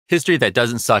History That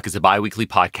Doesn't Suck is a bi-weekly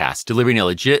podcast delivering a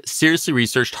legit, seriously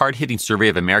researched, hard-hitting survey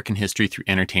of American history through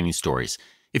entertaining stories.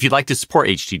 If you'd like to support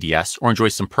HTDS or enjoy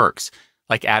some perks,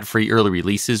 like ad-free early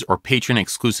releases or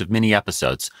patron-exclusive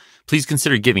mini-episodes, please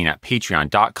consider giving at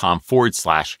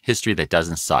patreon.com/History That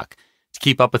Doesn't Suck. To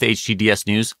keep up with HTDS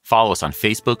news, follow us on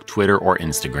Facebook, Twitter, or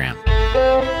Instagram.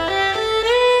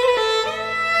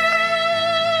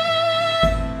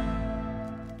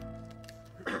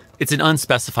 It's an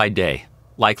unspecified day,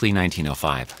 likely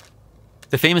 1905.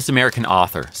 The famous American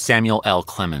author, Samuel L.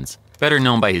 Clemens, better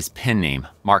known by his pen name,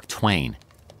 Mark Twain,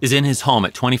 is in his home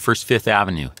at 21st Fifth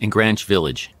Avenue in Greenwich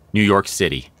Village, New York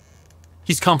City.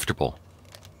 He's comfortable.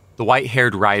 The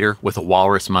white-haired writer with a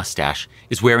walrus mustache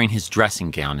is wearing his dressing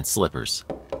gown and slippers.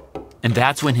 And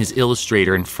that's when his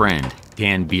illustrator and friend,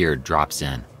 Dan Beard, drops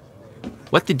in.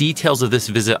 What the details of this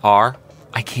visit are,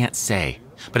 I can't say,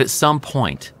 but at some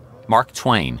point, Mark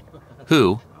Twain,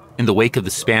 who, in the wake of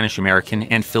the Spanish-American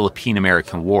and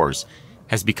Philippine-American Wars,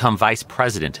 has become vice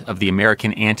president of the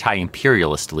American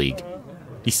Anti-Imperialist League,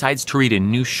 decides to read a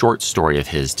new short story of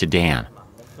his to Dan.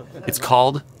 It's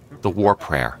called The War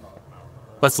Prayer.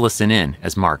 Let's listen in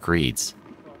as Mark reads.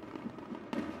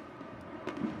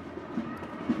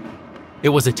 It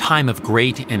was a time of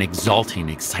great and exalting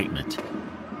excitement.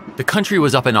 The country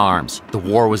was up in arms, the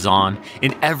war was on,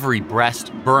 in every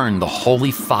breast burned the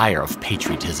holy fire of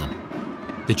patriotism.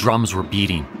 The drums were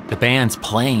beating, the bands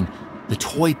playing, the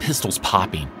toy pistols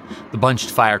popping, the bunched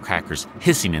firecrackers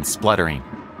hissing and spluttering.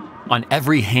 On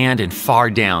every hand and far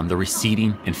down the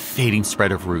receding and fading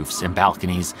spread of roofs and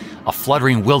balconies, a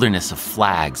fluttering wilderness of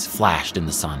flags flashed in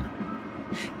the sun.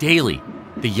 Daily,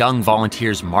 the young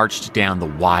volunteers marched down the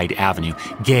wide avenue,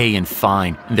 gay and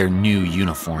fine in their new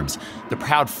uniforms, the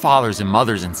proud fathers and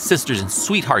mothers and sisters and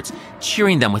sweethearts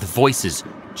cheering them with voices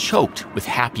choked with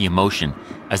happy emotion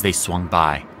as they swung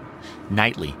by.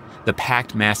 Nightly, the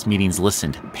packed mass meetings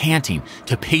listened, panting,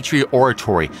 to patriot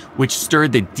oratory which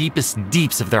stirred the deepest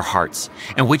deeps of their hearts,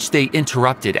 and which they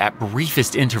interrupted at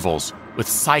briefest intervals with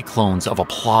cyclones of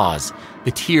applause,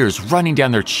 the tears running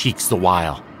down their cheeks the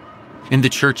while. In the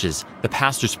churches, the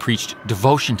pastors preached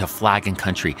devotion to flag and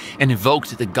country and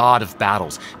invoked the God of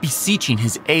battles, beseeching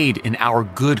his aid in our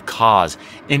good cause,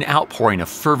 an outpouring of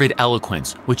fervid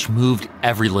eloquence which moved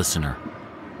every listener.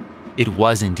 It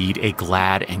was indeed a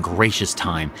glad and gracious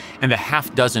time, and the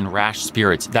half-dozen rash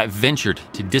spirits that ventured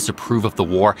to disapprove of the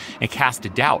war and cast a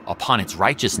doubt upon its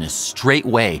righteousness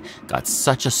straightway got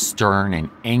such a stern and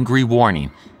angry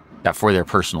warning that for their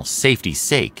personal safety's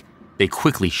sake, they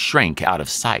quickly shrank out of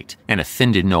sight and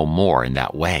offended no more in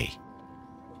that way.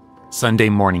 Sunday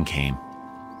morning came.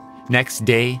 Next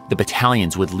day, the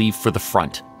battalions would leave for the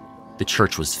front. The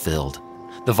church was filled.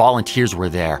 The volunteers were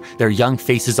there, their young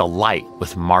faces alight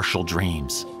with martial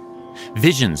dreams.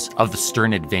 Visions of the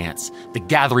stern advance, the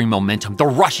gathering momentum, the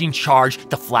rushing charge,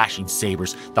 the flashing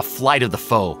sabers, the flight of the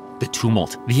foe, the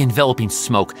tumult, the enveloping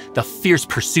smoke, the fierce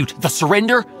pursuit, the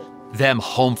surrender, them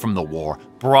home from the war,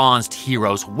 bronzed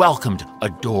heroes, welcomed,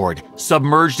 adored,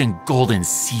 submerged in golden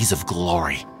seas of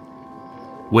glory.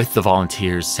 With the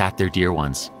volunteers sat their dear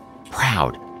ones,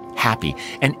 proud, happy,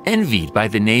 and envied by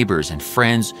the neighbors and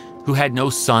friends who had no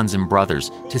sons and brothers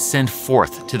to send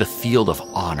forth to the field of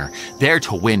honor, there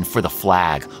to win for the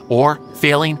flag, or,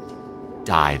 failing,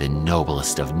 die the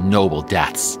noblest of noble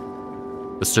deaths.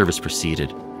 The service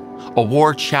proceeded. A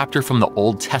war chapter from the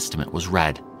Old Testament was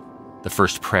read. The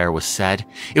first prayer was said.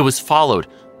 It was followed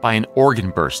by an organ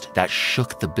burst that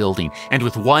shook the building, and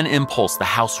with one impulse the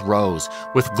house rose,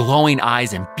 with glowing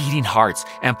eyes and beating hearts,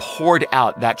 and poured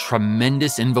out that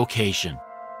tremendous invocation.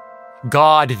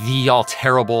 God, thee all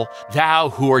terrible, thou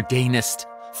who ordainest,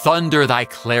 thunder thy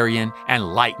clarion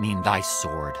and lightning thy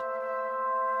sword.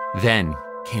 Then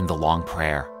came the long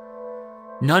prayer.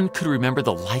 None could remember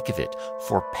the like of it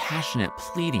for passionate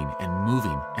pleading and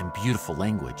moving and beautiful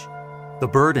language. The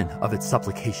burden of its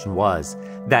supplication was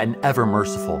that an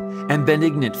ever-merciful and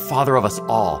benignant Father of us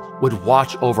all would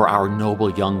watch over our noble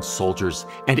young soldiers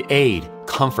and aid,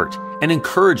 comfort, and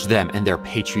encourage them in their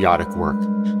patriotic work.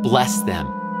 Bless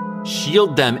them.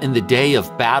 Shield them in the day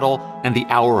of battle and the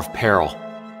hour of peril.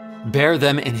 Bear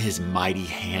them in his mighty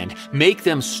hand. Make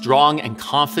them strong and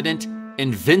confident,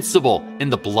 invincible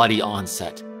in the bloody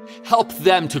onset. Help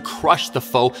them to crush the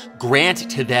foe. Grant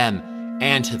to them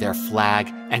and to their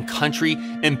flag and country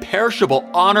imperishable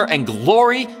honor and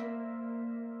glory.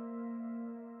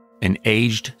 An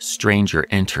aged stranger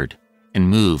entered and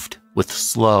moved with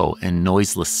slow and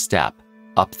noiseless step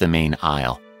up the main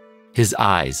aisle, his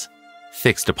eyes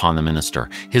fixed upon the minister,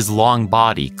 his long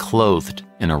body clothed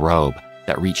in a robe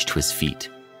that reached to his feet.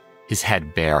 his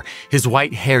head bare, his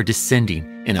white hair descending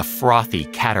in a frothy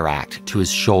cataract to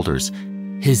his shoulders,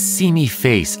 his seamy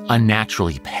face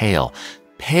unnaturally pale,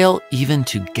 pale even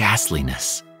to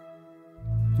ghastliness.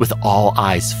 With all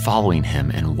eyes following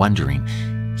him and wondering,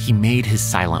 he made his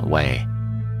silent way.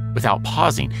 Without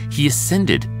pausing, he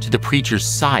ascended to the preacher's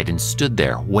side and stood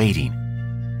there, waiting.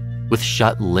 With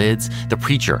shut lids, the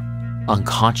preacher,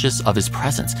 unconscious of his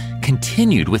presence,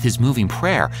 continued with his moving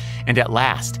prayer, and at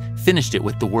last finished it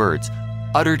with the words,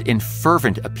 uttered in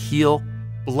fervent appeal,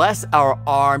 "Bless our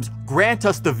arms, grant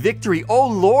us the victory, O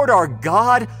Lord our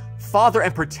God, Father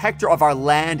and protector of our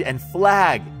land and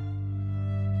flag."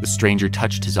 The stranger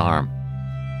touched his arm,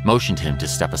 motioned him to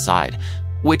step aside,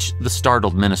 which the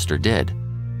startled minister did,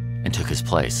 and took his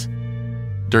place.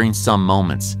 During some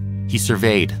moments, he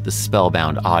surveyed the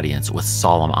spellbound audience with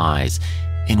solemn eyes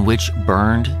in which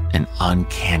burned an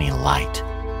uncanny light.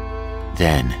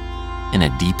 Then, in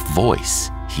a deep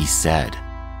voice, he said,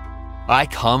 "I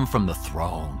come from the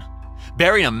throne,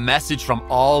 bearing a message from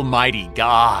Almighty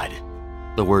God."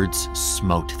 The words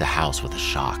smote the house with a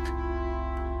shock.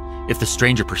 If the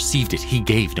stranger perceived it, he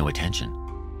gave no attention.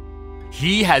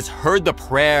 "He has heard the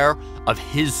prayer of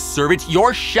his servant,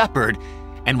 your shepherd,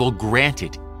 and will grant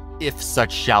it, if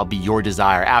such shall be your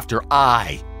desire, after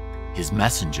I, his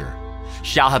messenger,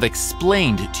 shall have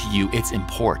explained to you its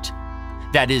import.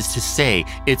 That is to say,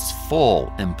 its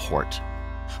full import.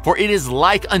 For it is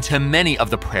like unto many of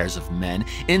the prayers of men,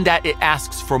 in that it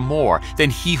asks for more than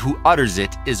he who utters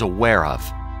it is aware of,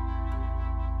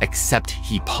 except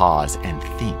he pause and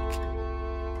think.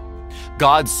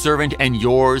 God's servant and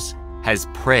yours has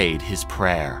prayed his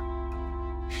prayer.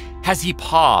 Has he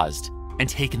paused and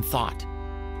taken thought?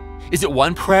 Is it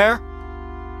one prayer?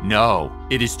 No,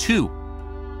 it is two.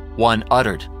 One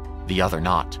uttered, the other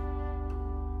not.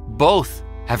 Both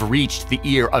have reached the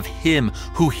ear of him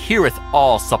who heareth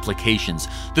all supplications,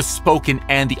 the spoken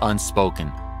and the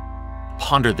unspoken.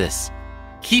 Ponder this.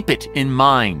 Keep it in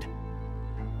mind.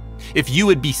 If you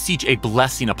would beseech a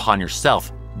blessing upon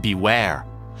yourself, beware,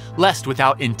 lest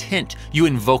without intent you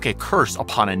invoke a curse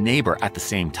upon a neighbor at the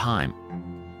same time.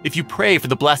 If you pray for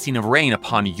the blessing of rain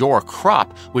upon your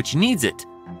crop, which needs it,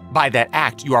 by that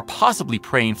act you are possibly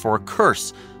praying for a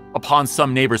curse upon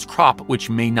some neighbor's crop which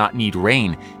may not need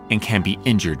rain and can be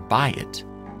injured by it.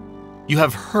 You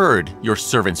have heard your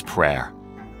servant's prayer,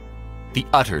 the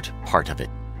uttered part of it.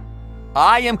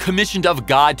 I am commissioned of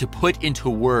God to put into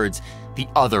words the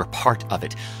other part of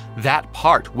it, that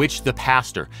part which the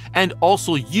pastor, and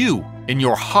also you in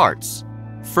your hearts,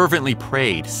 fervently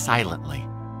prayed silently,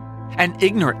 and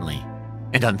ignorantly,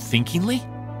 and unthinkingly?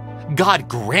 God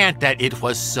grant that it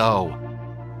was so.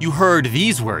 You heard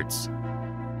these words,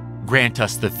 "Grant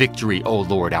us the victory, O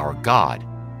Lord our God."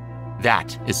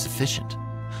 That is sufficient.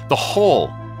 The whole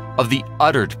of the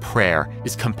uttered prayer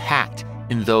is compact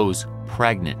in those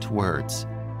pregnant words.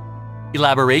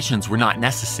 Elaborations were not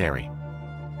necessary.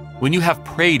 When you have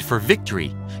prayed for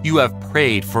victory, you have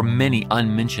prayed for many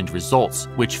unmentioned results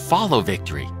which follow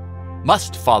victory,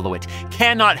 must follow it,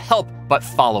 cannot help but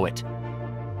follow it.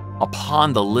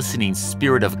 Upon the listening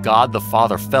Spirit of God the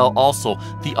Father fell also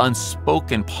the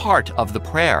unspoken part of the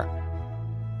prayer.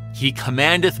 He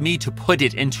commandeth me to put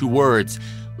it into words.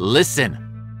 Listen,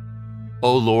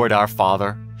 O Lord our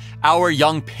Father, our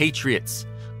young patriots,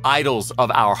 idols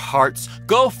of our hearts,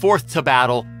 go forth to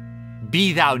battle.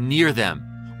 Be thou near them,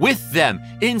 with them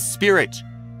in spirit.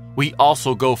 We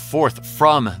also go forth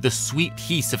from the sweet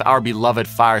peace of our beloved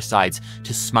firesides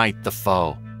to smite the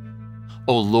foe.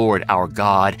 O Lord our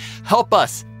God, help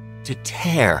us to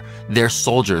tear their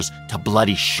soldiers to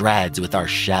bloody shreds with our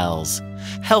shells.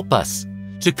 Help us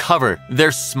to cover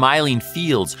their smiling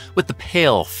fields with the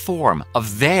pale form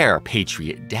of their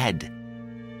patriot dead.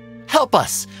 Help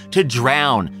us to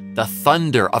drown the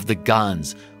thunder of the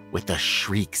guns with the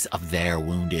shrieks of their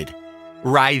wounded,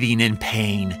 writhing in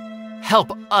pain.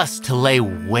 Help us to lay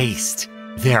waste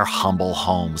their humble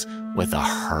homes with a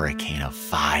hurricane of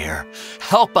fire.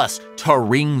 Help us to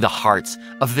wring the hearts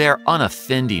of their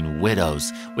unoffending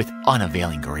widows with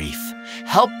unavailing grief.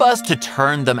 Help us to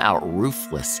turn them out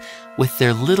roofless, with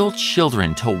their little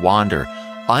children to wander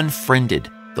unfriended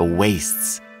the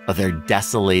wastes of their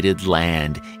desolated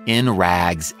land in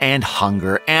rags and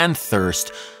hunger and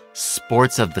thirst,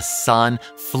 sports of the sun,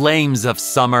 flames of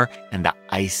summer, and the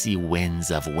icy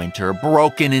winds of winter,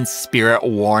 broken in spirit,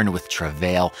 worn with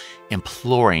travail,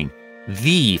 imploring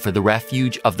thee for the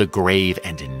refuge of the grave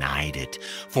and denied it.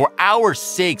 For our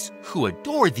sakes who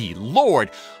adore thee,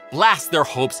 Lord, blast their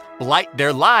hopes, blight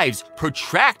their lives,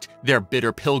 protract their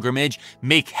bitter pilgrimage,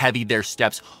 make heavy their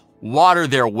steps, water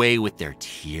their way with their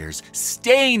tears,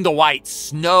 stain the white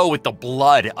snow with the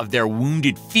blood of their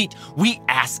wounded feet. We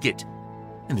ask it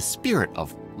in the spirit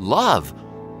of love,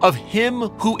 of Him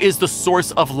who is the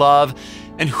source of love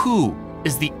and who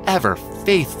is the ever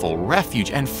faithful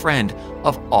refuge and friend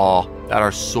of all that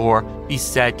are sore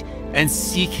beset and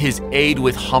seek His aid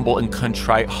with humble and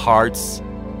contrite hearts.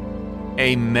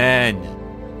 Amen.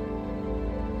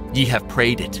 Ye have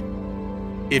prayed it.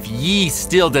 If ye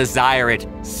still desire it,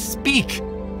 speak.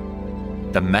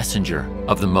 The messenger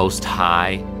of the Most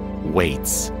High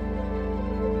waits.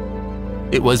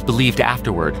 It was believed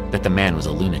afterward that the man was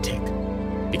a lunatic,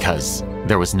 because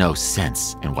there was no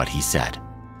sense in what he said.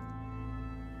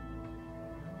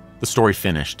 The story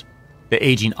finished. The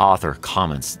aging author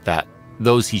comments that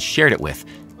those he shared it with,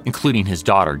 including his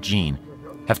daughter, Jean,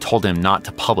 have told him not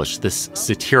to publish this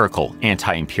satirical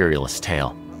anti-imperialist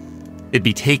tale. It'd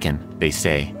be taken, they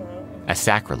say, as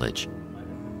sacrilege.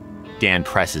 Dan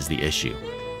presses the issue.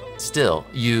 Still,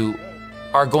 you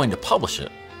are going to publish it,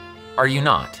 are you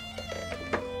not?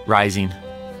 Rising,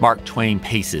 Mark Twain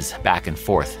paces back and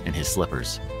forth in his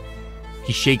slippers.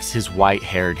 He shakes his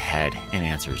white-haired head and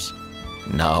answers,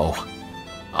 "No,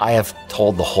 I have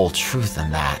told the whole truth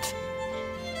in that.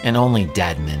 And only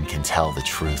dead men can tell the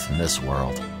truth in this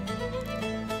world.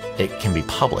 It can be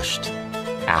published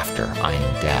after I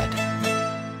am dead."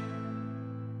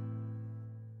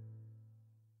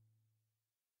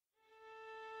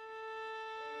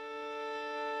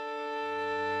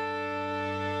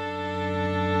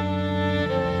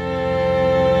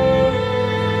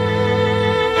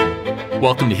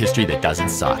 Welcome to History That Doesn't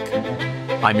Suck.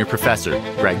 I'm your professor,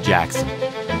 Greg Jackson,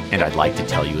 and I'd like to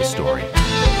tell you a story.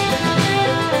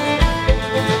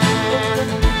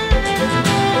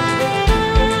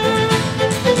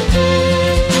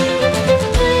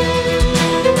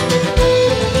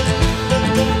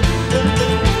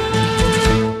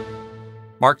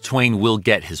 Mark Twain will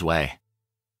get his way.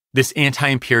 This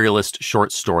anti-imperialist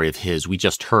short story of his we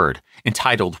just heard,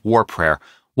 entitled War Prayer,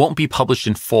 won't be published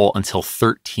in full until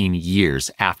 13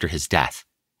 years after his death,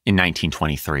 in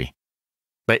 1923.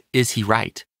 But is he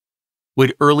right?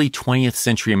 Would early 20th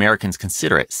century Americans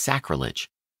consider it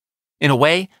sacrilege? In a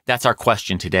way, that's our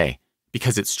question today,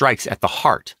 because it strikes at the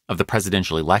heart of the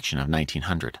presidential election of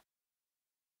 1900.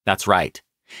 That's right.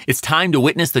 It's time to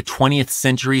witness the 20th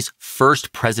century's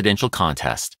first presidential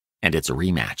contest, and it's a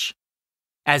rematch.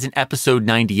 As in episode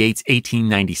 98's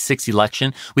 1896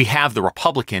 election, we have the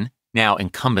Republican, now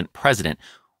incumbent president,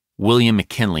 William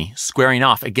McKinley, squaring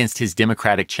off against his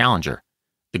Democratic challenger,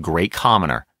 the great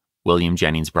commoner, William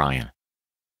Jennings Bryan.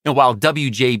 And while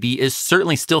WJB is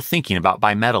certainly still thinking about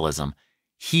bimetallism,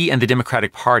 he and the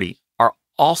Democratic Party are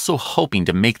also hoping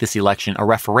to make this election a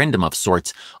referendum of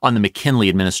sorts on the McKinley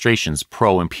administration's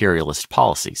pro-imperialist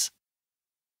policies.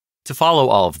 To follow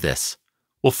all of this,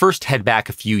 we'll first head back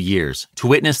a few years to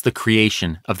witness the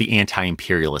creation of the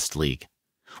Anti-Imperialist League.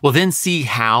 We'll then see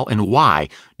how and why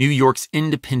New York's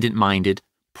independent-minded,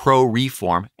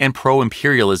 pro-reform, and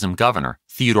pro-imperialism governor,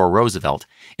 Theodore Roosevelt,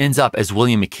 ends up as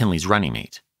William McKinley's running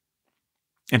mate.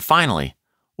 And finally,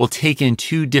 we'll take in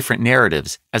two different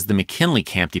narratives as the McKinley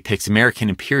camp depicts American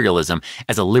imperialism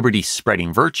as a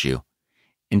liberty-spreading virtue,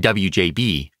 and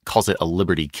WJB calls it a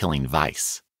liberty-killing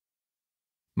vice.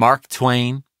 Mark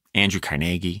Twain, Andrew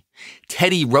Carnegie,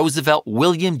 Teddy Roosevelt,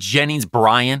 William Jennings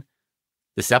Bryan.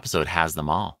 This episode has them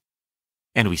all.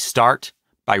 And we start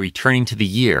by returning to the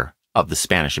year of the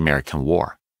Spanish-American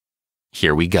War.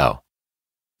 Here we go.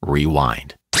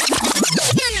 Rewind.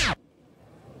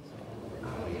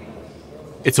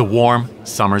 It's a warm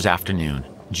summer's afternoon,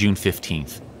 June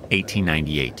 15th,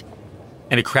 1898,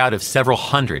 and a crowd of several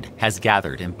hundred has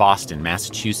gathered in Boston,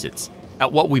 Massachusetts,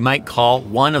 at what we might call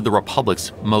one of the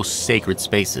Republic's most sacred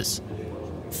spaces,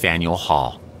 Faneuil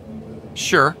Hall.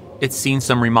 Sure, it's seen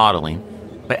some remodeling,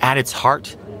 but at its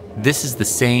heart, this is the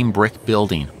same brick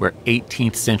building where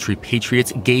 18th century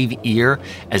patriots gave ear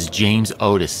as James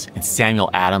Otis and Samuel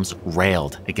Adams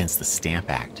railed against the Stamp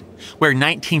Act, where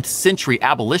 19th century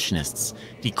abolitionists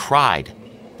decried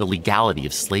the legality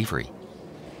of slavery.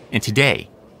 And today,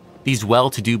 these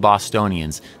well-to-do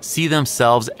Bostonians see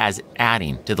themselves as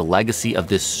adding to the legacy of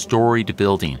this storied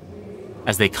building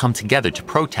as they come together to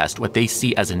protest what they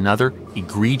see as another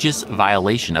egregious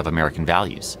violation of American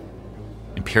values: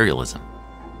 imperialism.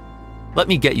 Let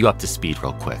me get you up to speed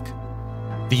real quick.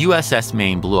 The USS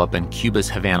Maine blew up in Cuba's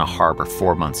Havana Harbor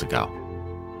 4 months ago.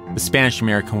 The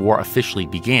Spanish-American War officially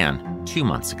began 2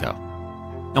 months ago.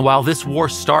 And while this war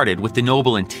started with the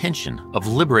noble intention of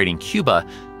liberating Cuba,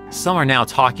 some are now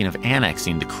talking of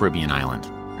annexing the Caribbean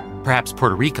island, perhaps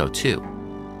Puerto Rico too.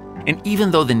 And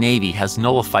even though the Navy has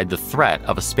nullified the threat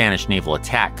of a Spanish naval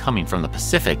attack coming from the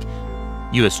Pacific,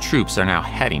 U.S. troops are now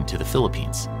heading to the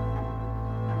Philippines.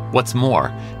 What's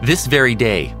more, this very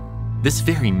day, this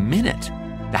very minute,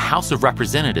 the House of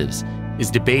Representatives is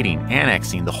debating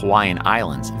annexing the Hawaiian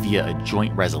Islands via a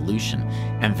joint resolution,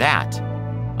 and that,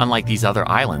 unlike these other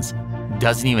islands,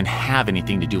 doesn't even have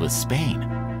anything to do with Spain.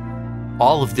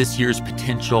 All of this year's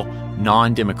potential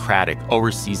non-democratic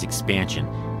overseas expansion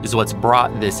is what's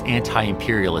brought this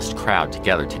anti-imperialist crowd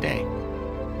together today.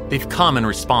 They've come in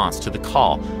response to the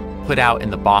call put out in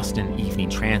the Boston Evening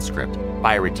Transcript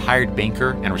by a retired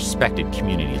banker and respected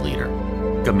community leader,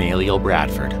 Gamaliel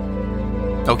Bradford.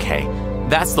 Okay,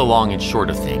 that's the long and short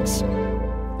of things.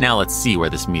 Now let's see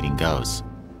where this meeting goes.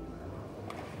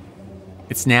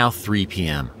 It's now 3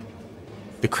 p.m.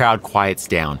 The crowd quiets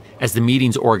down as the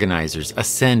meeting's organizers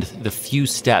ascend the few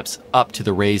steps up to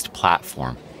the raised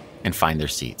platform and find their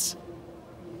seats.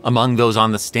 Among those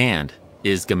on the stand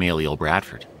is Gamaliel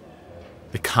Bradford,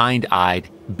 the kind-eyed,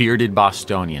 bearded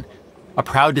Bostonian, a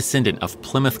proud descendant of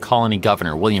Plymouth Colony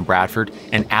Governor William Bradford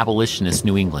and abolitionist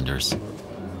New Englanders.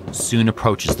 Soon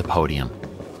approaches the podium.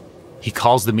 He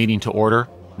calls the meeting to order,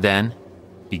 then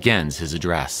begins his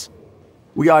address.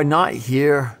 We are not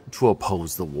here to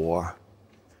oppose the war.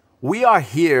 We are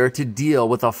here to deal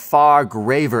with a far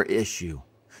graver issue,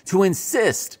 to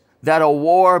insist that a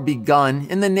war begun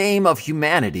in the name of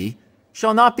humanity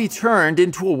shall not be turned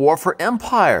into a war for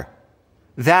empire,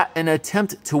 that an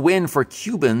attempt to win for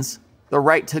Cubans the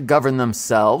right to govern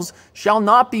themselves shall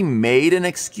not be made an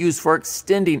excuse for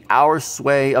extending our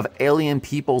sway of alien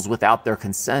peoples without their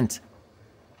consent.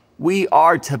 We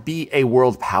are to be a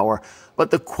world power,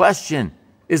 but the question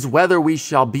is whether we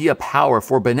shall be a power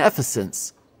for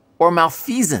beneficence or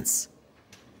malfeasance.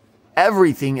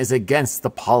 Everything is against the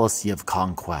policy of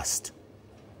conquest.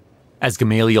 As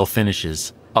Gamaliel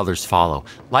finishes, others follow,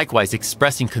 likewise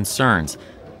expressing concerns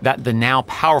that the now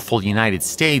powerful United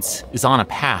States is on a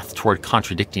path toward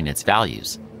contradicting its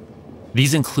values.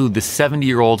 These include the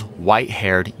 70-year-old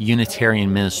white-haired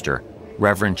Unitarian minister,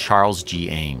 Reverend Charles G.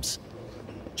 Ames.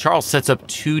 Charles sets up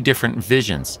two different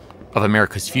visions of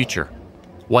America's future,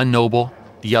 one noble,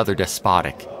 the other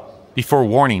despotic, before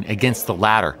warning against the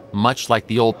latter, much like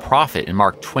the old prophet in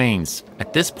Mark Twain's,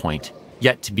 at this point,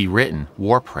 yet to be written,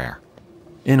 war prayer.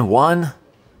 In one,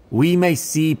 we may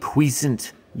see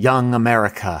puissant young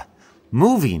America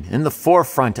moving in the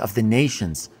forefront of the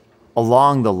nations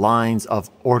along the lines of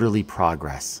orderly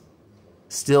progress,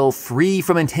 still free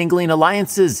from entangling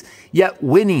alliances, yet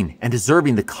winning and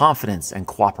deserving the confidence and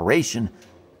cooperation,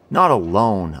 not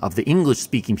alone of the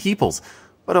English-speaking peoples,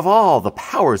 but of all the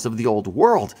powers of the old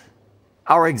world.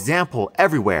 Our example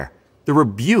everywhere, the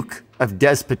rebuke of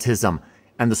despotism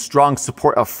and the strong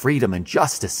support of freedom and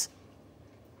justice.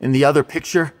 In the other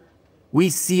picture, we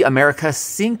see America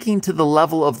sinking to the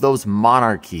level of those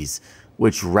monarchies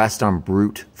which rest on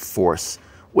brute force,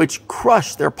 which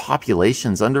crush their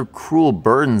populations under cruel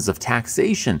burdens of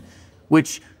taxation,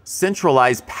 which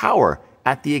centralize power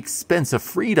at the expense of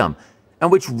freedom,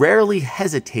 and which rarely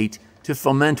hesitate to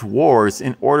foment wars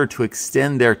in order to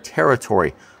extend their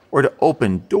territory or to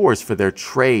open doors for their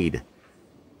trade.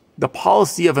 The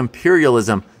policy of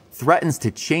imperialism threatens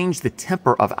to change the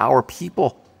temper of our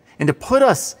people and to put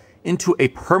us into a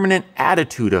permanent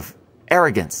attitude of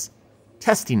arrogance,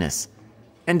 testiness,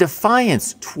 and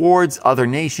defiance towards other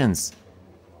nations.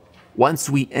 Once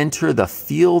we enter the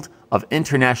field of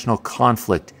international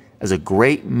conflict as a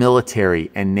great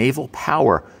military and naval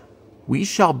power, we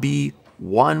shall be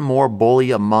one more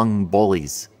bully among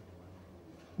bullies.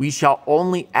 We shall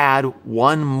only add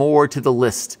one more to the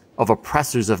list of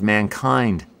oppressors of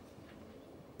mankind.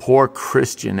 Poor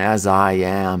Christian as I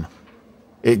am,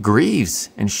 it grieves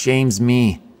and shames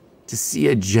me to see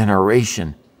a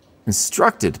generation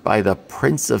instructed by the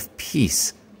Prince of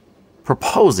Peace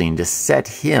proposing to set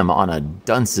him on a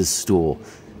dunce's stool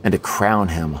and to crown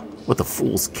him with a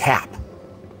fool's cap.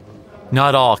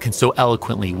 Not all can so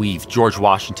eloquently weave George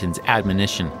Washington's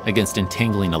admonition against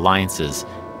entangling alliances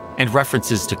and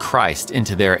references to Christ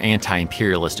into their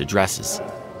anti-imperialist addresses.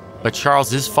 But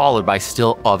Charles is followed by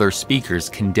still other speakers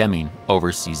condemning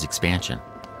overseas expansion.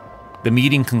 The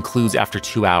meeting concludes after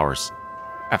 2 hours,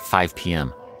 at 5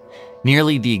 p.m.,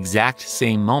 nearly the exact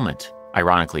same moment,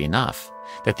 ironically enough,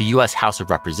 that the U.S. House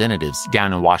of Representatives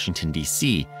down in Washington,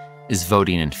 D.C. is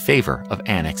voting in favor of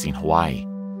annexing Hawaii.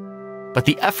 But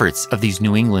the efforts of these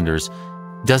New Englanders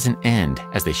doesn't end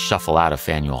as they shuffle out of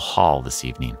Faneuil Hall this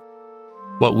evening.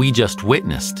 What we just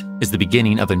witnessed is the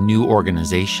beginning of a new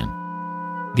organization,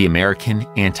 the American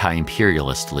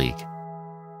Anti-Imperialist League.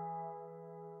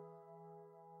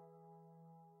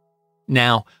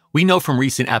 Now, we know from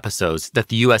recent episodes that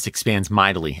the U.S. expands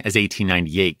mightily as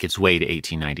 1898 gives way to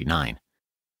 1899.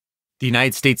 The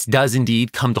United States does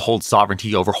indeed come to hold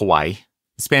sovereignty over Hawaii.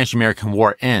 The Spanish-American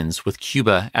War ends with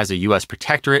Cuba as a U.S.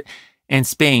 protectorate and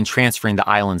Spain transferring the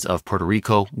islands of Puerto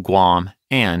Rico, Guam,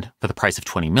 and, for the price of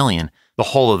 $20 million, the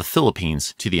whole of the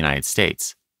Philippines to the United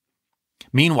States.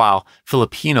 Meanwhile,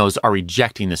 Filipinos are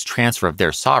rejecting this transfer of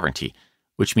their sovereignty,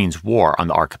 which means war on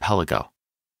the archipelago.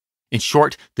 In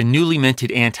short, the newly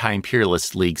minted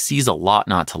Anti-Imperialist League sees a lot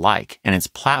not to like, and its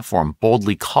platform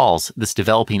boldly calls this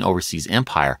developing overseas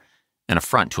empire an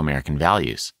affront to American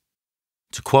values.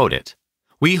 To quote it,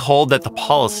 "We hold that the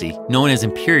policy known as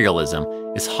imperialism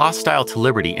is hostile to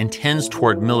liberty and tends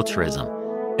toward militarism,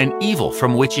 an evil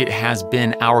from which it has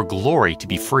been our glory to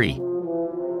be free.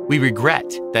 We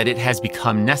regret that it has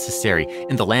become necessary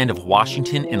in the land of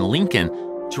Washington and Lincoln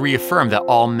to reaffirm that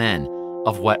all men,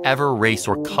 of whatever race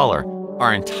or color,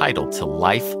 are entitled to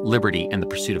life, liberty, and the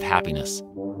pursuit of happiness.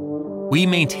 We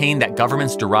maintain that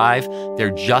governments derive their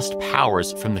just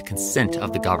powers from the consent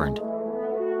of the governed.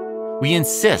 We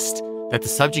insist that the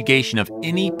subjugation of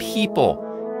any people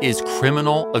is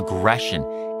criminal aggression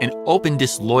and open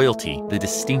disloyalty the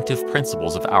distinctive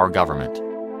principles of our government."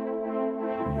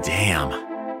 Damn,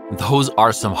 those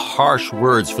are some harsh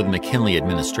words for the McKinley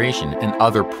administration and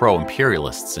other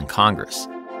pro-imperialists in Congress.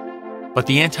 But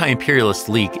the Anti-Imperialist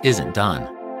League isn't done.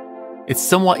 Its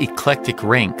somewhat eclectic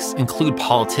ranks include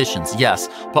politicians, yes,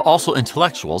 but also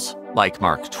intellectuals like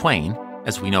Mark Twain,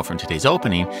 as we know from today's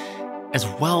opening, as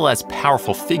well as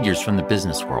powerful figures from the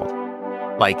business world,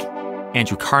 like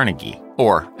Andrew Carnegie,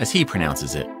 or as he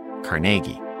pronounces it,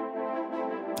 Carnegie.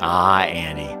 Ah,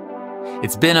 Andy.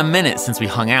 It's been a minute since we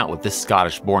hung out with this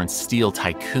Scottish-born steel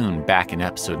tycoon back in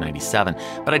episode 97,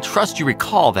 but I trust you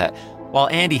recall that while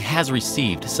Andy has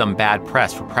received some bad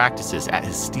press for practices at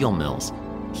his steel mills,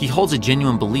 he holds a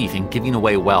genuine belief in giving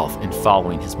away wealth and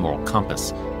following his moral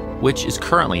compass, which is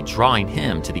currently drawing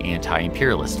him to the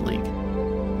Anti-Imperialist League.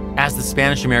 As the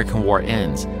Spanish-American War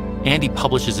ends, Andy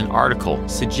publishes an article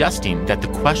suggesting that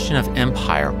the question of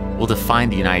empire will define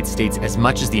the United States as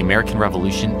much as the American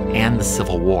Revolution and the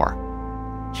Civil War.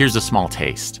 Here's a small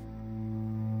taste.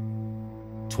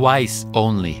 "Twice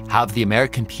only have the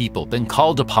American people been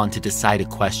called upon to decide a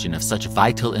question of such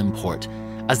vital import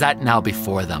as that now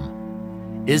before them.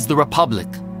 Is the Republic,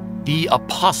 the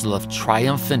apostle of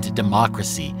triumphant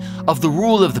democracy, of the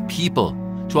rule of the people,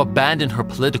 to abandon her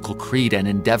political creed and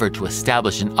endeavor to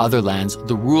establish in other lands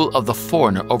the rule of the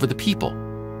foreigner over the people?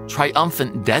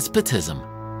 Triumphant despotism?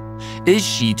 Is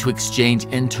she to exchange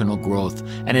internal growth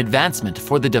and advancement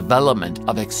for the development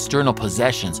of external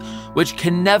possessions which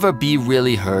can never be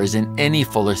really hers in any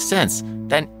fuller sense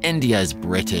than India is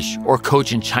British or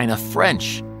Cochin China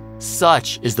French?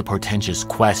 Such is the portentous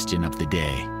question of the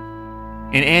day."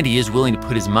 And Andy is willing to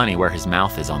put his money where his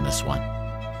mouth is on this one.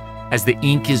 As the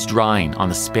ink is drying on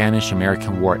the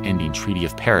Spanish-American War-ending Treaty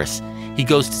of Paris, he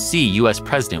goes to see U.S.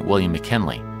 President William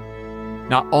McKinley.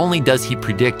 Not only does he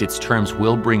predict its terms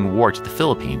will bring war to the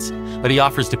Philippines, but he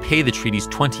offers to pay the treaty's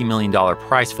 $20 million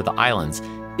price for the islands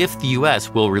if the U.S.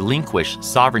 will relinquish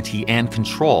sovereignty and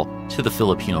control to the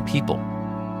Filipino people.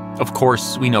 Of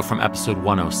course, we know from episode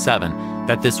 107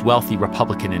 that this wealthy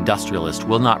Republican industrialist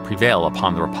will not prevail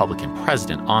upon the Republican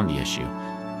president on the issue,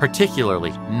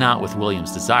 particularly not with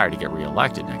William's desire to get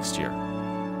reelected next year.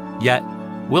 Yet,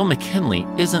 Will McKinley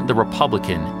isn't the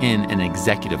Republican in an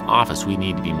executive office we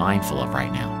need to be mindful of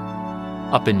right now.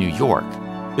 Up in New York,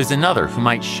 there's another who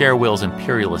might share Will's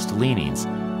imperialist leanings,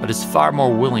 but is far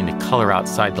more willing to color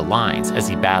outside the lines as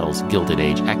he battles Gilded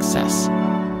Age excess: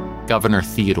 Governor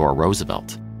Theodore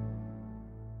Roosevelt.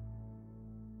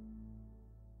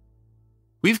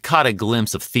 We've caught a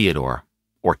glimpse of Theodore,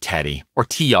 or Teddy, or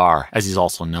TR as he's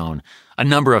also known, a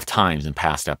number of times in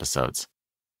past episodes.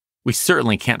 We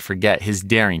certainly can't forget his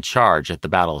daring charge at the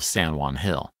Battle of San Juan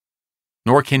Hill.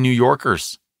 Nor can New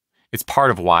Yorkers. It's part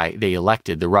of why they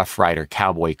elected the Rough Rider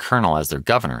cowboy colonel as their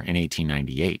governor in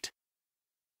 1898.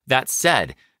 That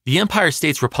said, the Empire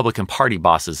State's Republican Party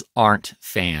bosses aren't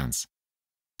fans.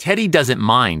 Teddy doesn't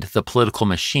mind the political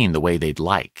machine the way they'd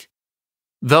like.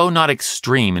 Though not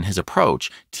extreme in his approach,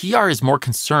 TR is more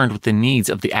concerned with the needs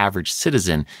of the average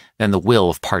citizen than the will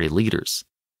of party leaders.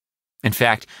 In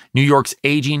fact, New York's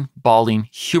aging, balding,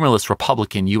 humorless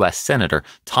Republican U.S. Senator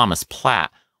Thomas Platt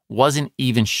wasn't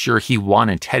even sure he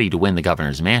wanted Teddy to win the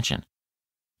governor's mansion.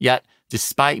 Yet,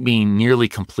 despite being nearly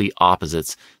complete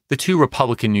opposites, the two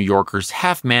Republican New Yorkers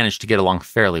have managed to get along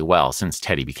fairly well since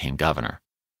Teddy became governor.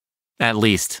 At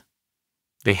least,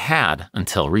 they had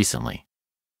until recently.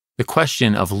 The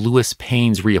question of Louis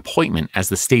Payne's reappointment as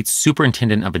the state's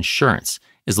superintendent of insurance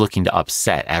is looking to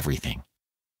upset everything.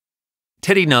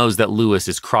 Teddy knows that Lewis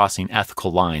is crossing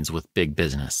ethical lines with big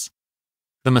business.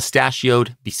 The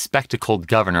mustachioed, bespectacled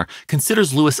governor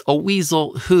considers Lewis a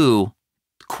weasel who,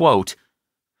 quote,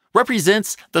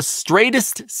 represents the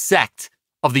straightest sect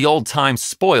of the old-time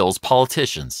spoils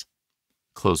politicians,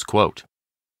 close quote.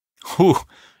 Whew,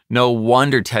 no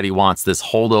wonder Teddy wants this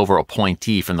holdover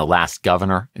appointee from the last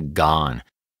governor gone.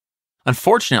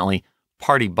 Unfortunately,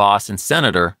 party boss and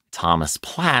Senator Thomas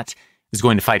Platt is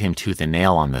going to fight him tooth and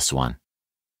nail on this one.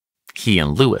 He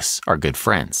and Lewis are good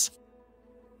friends.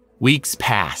 Weeks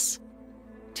pass.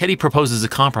 Teddy proposes a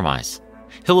compromise.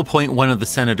 He'll appoint one of the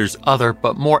senator's other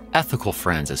but more ethical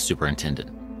friends as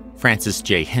superintendent, Francis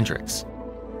J. Hendricks.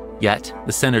 Yet,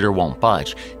 the senator won't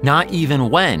budge, not even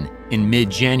when, in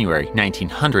mid-January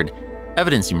 1900,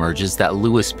 evidence emerges that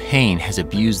Lewis Payne has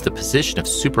abused the position of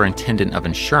superintendent of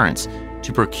insurance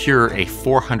to procure a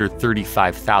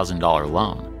 $435,000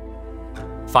 loan.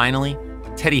 Finally,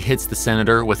 Teddy hits the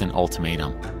senator with an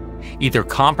ultimatum. Either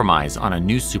compromise on a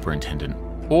new superintendent,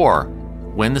 or,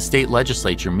 when the state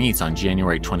legislature meets on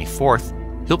January 24th,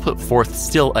 he'll put forth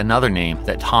still another name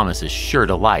that Thomas is sure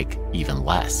to like even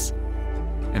less.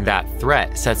 And that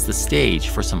threat sets the stage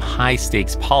for some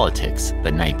high-stakes politics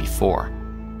the night before.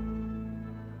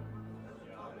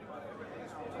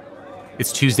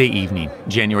 It's Tuesday evening,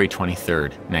 January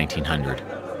 23rd, 1900.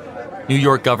 New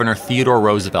York Governor Theodore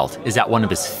Roosevelt is at one of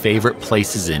his favorite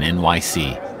places in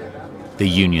NYC, the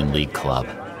Union League Club.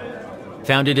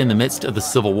 Founded in the midst of the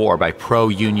Civil War by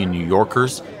pro-Union New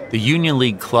Yorkers, the Union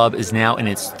League Club is now in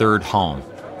its third home,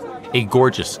 a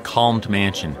gorgeous, calmed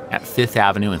mansion at 5th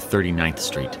Avenue and 39th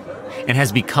Street, and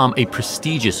has become a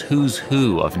prestigious who's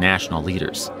who of national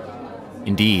leaders.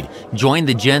 Indeed, join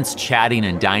the gents chatting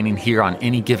and dining here on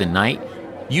any given night,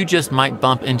 you just might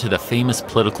bump into the famous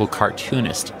political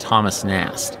cartoonist Thomas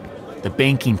Nast, the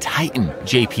banking titan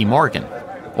J.P. Morgan,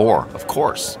 or, of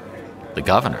course, the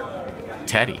governor,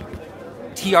 Teddy.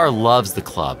 TR loves the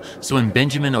club, so when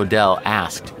Benjamin Odell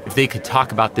asked if they could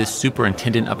talk about this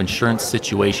superintendent of insurance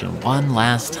situation one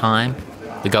last time,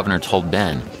 the governor told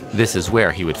Ben this is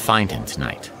where he would find him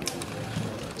tonight.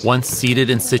 Once seated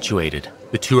and situated,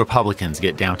 the two Republicans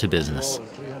get down to business.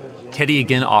 Teddy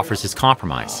again offers his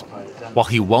compromise. While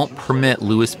he won't permit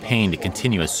Lewis Payne to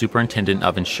continue as superintendent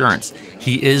of insurance,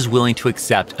 he is willing to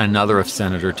accept another of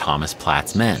Senator Thomas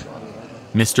Platt's men,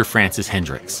 Mr. Francis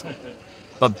Hendricks.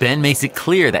 But Ben makes it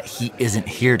clear that he isn't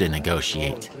here to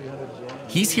negotiate.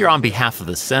 He's here on behalf of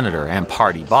the senator and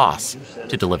party boss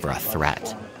to deliver a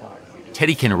threat.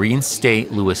 Teddy can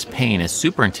reinstate Lewis Payne as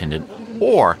superintendent,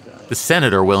 or the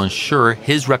senator will ensure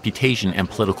his reputation and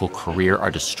political career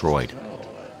are destroyed.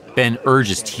 Ben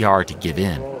urges TR to give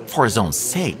in, for his own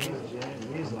sake.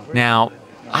 Now,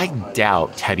 I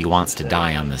doubt Teddy wants to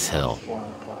die on this hill.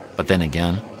 But then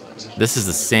again, this is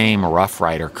the same Rough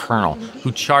Rider colonel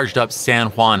who charged up San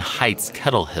Juan Heights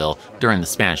Kettle Hill during the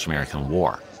Spanish-American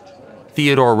War.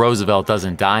 Theodore Roosevelt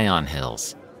doesn't die on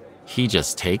hills. He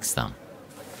just takes them.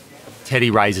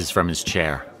 Teddy rises from his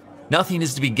chair. Nothing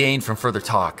is to be gained from further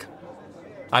talk.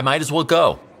 I might as well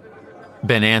go.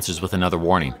 Ben answers with another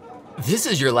warning. This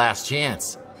is your last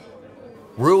chance.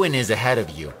 Ruin is ahead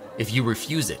of you if you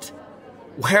refuse it.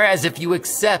 Whereas if you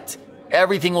accept,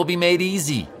 everything will be made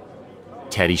easy.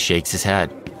 Teddy shakes his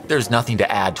head. There's nothing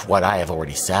to add to what I have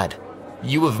already said.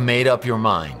 You have made up your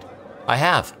mind. I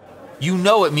have. You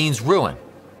know it means ruin.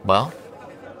 Well,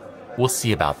 we'll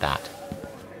see about that.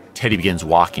 Teddy begins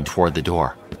walking toward the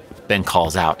door. Ben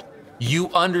calls out, You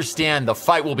understand the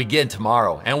fight will begin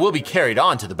tomorrow and will be carried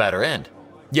on to the better end.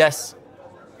 Yes.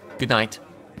 Good night.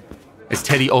 As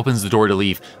Teddy opens the door to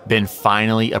leave, Ben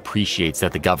finally appreciates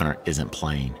that the governor isn't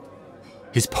playing.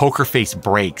 His poker face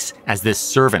breaks as this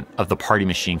servant of the party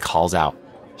machine calls out,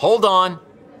 Hold on.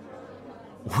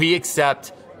 We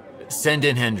accept. Send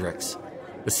in Hendricks.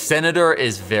 The senator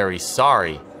is very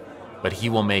sorry, but he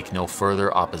will make no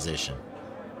further opposition.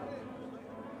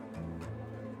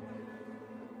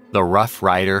 The Rough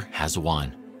Rider has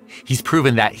won. He's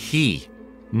proven that he,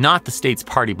 not the state's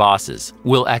party bosses,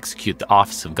 will execute the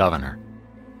office of governor.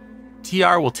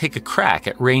 TR will take a crack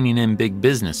at reining in big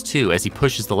business, too, as he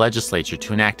pushes the legislature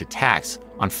to enact a tax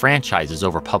on franchises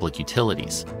over public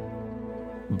utilities.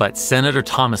 But Senator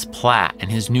Thomas Platt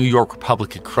and his New York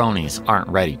Republican cronies aren't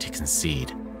ready to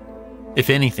concede. If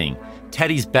anything,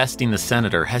 Teddy's besting the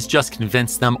senator has just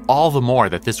convinced them all the more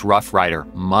that this Rough Rider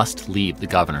must leave the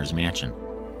governor's mansion.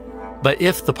 But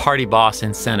if the party boss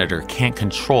and senator can't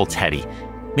control Teddy,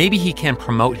 maybe he can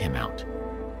promote him out.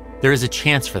 There is a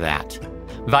chance for that.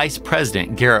 Vice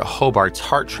President Garrett Hobart's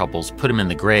heart troubles put him in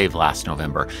the grave last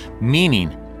November,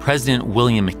 meaning President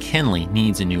William McKinley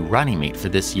needs a new running mate for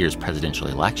this year's presidential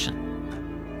election.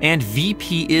 And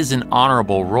VP is an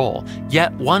honorable role,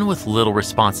 yet one with little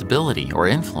responsibility or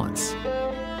influence.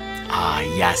 Ah,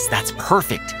 yes, that's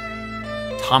perfect.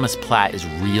 Thomas Platt is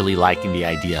really liking the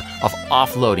idea of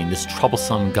offloading this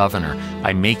troublesome governor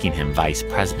by making him vice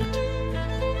president.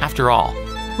 After all,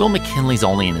 Will McKinley's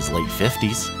only in his late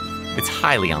 50s. It's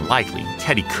highly unlikely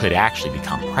Teddy could actually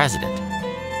become president.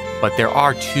 But there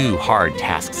are two hard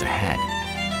tasks ahead: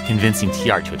 convincing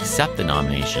TR to accept the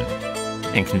nomination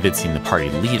and convincing the party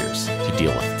leaders to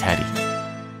deal with Teddy.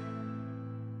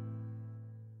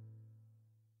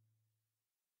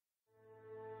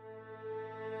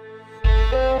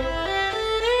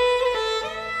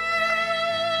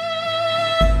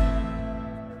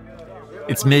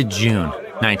 It's mid-June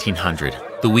 1900,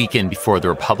 the weekend before the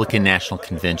Republican National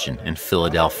Convention in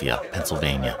Philadelphia,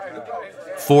 Pennsylvania.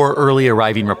 4 early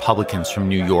arriving Republicans from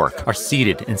New York are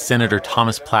seated in Senator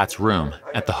Thomas Platt's room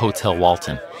at the Hotel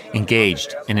Walton,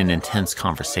 engaged in an intense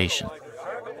conversation.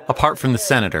 Apart from the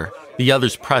senator, the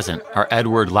others present are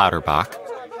Edward Louderback,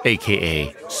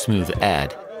 a.k.a. Smooth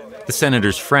Ed, the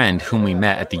senator's friend whom we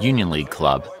met at the Union League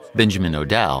Club, Benjamin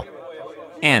Odell,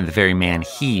 and the very man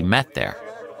he met there,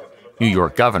 New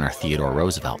York Governor Theodore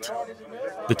Roosevelt.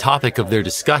 The topic of their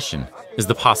discussion is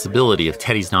the possibility of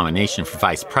Teddy's nomination for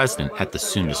vice president at the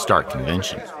soon-to-start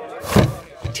convention.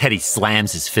 Teddy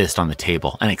slams his fist on the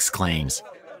table and exclaims,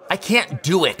 "I can't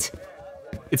do it!"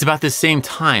 It's about this same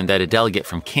time that a delegate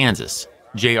from Kansas,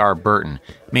 J.R. Burton,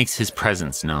 makes his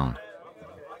presence known.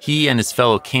 He and his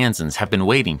fellow Kansans have been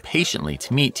waiting patiently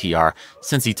to meet TR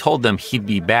since he told them he'd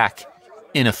be back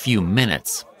in a few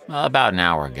minutes, about an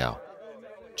hour ago.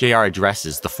 J.R.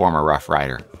 addresses the former Rough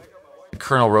Rider.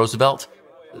 "Colonel Roosevelt,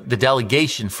 the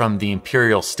delegation from the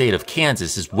imperial state of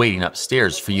Kansas is waiting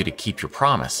upstairs for you to keep your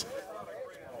promise."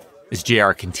 As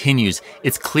JR continues,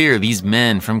 it's clear these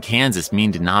men from Kansas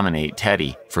mean to nominate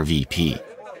Teddy for VP.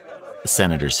 The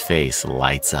senator's face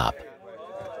lights up.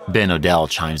 Ben Odell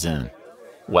chimes in.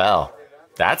 "Well,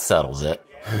 that settles it."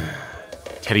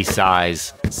 Teddy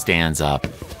sighs, stands up,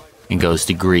 and goes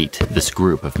to greet this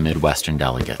group of Midwestern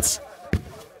delegates.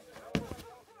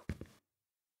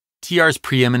 TR's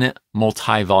preeminent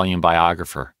multi-volume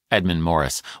biographer, Edmund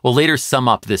Morris, will later sum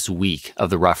up this week of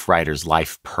the Rough Rider's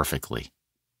life perfectly.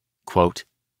 Quote,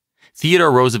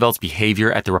 "Theodore Roosevelt's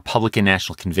behavior at the Republican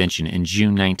National Convention in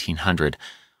June 1900,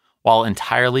 while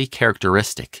entirely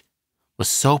characteristic, was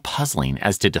so puzzling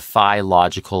as to defy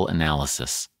logical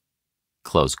analysis."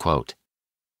 Close quote.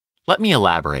 Let me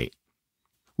elaborate.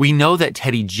 We know that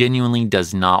Teddy genuinely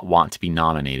does not want to be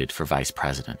nominated for vice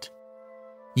president.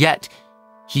 Yet,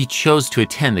 he chose to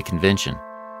attend the convention.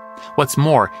 What's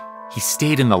more, he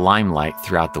stayed in the limelight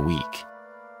throughout the week.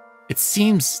 It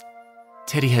seems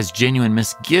Teddy has genuine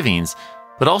misgivings,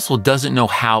 but also doesn't know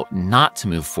how not to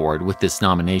move forward with this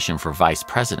nomination for vice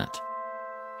president.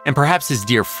 And perhaps his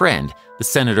dear friend, the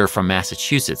senator from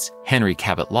Massachusetts, Henry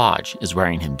Cabot Lodge, is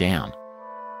wearing him down.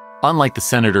 Unlike the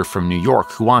senator from New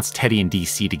York who wants Teddy in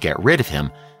D.C. to get rid of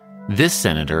him, this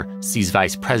senator sees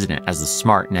vice president as the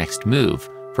smart next move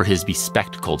for his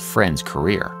bespectacled friend's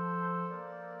career.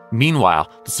 Meanwhile,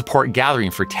 the support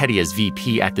gathering for Teddy as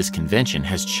VP at this convention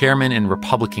has chairman and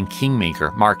Republican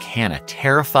kingmaker Mark Hanna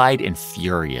terrified and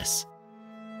furious.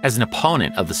 As an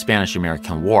opponent of the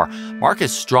Spanish-American War, Mark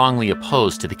is strongly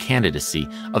opposed to the candidacy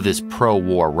of this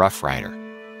pro-war Rough Rider.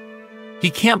 He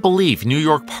can't believe New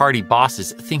York Party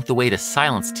bosses think the way to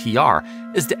silence TR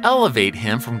is to elevate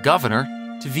him from governor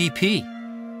to VP.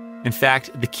 In fact,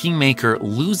 the kingmaker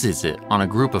loses it on a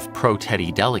group of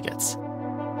pro-Teddy delegates.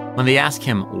 When they ask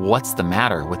him what's the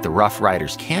matter with the Rough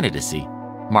Rider's candidacy,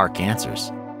 Mark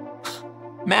answers,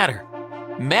 "Matter?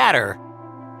 Matter?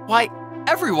 Why,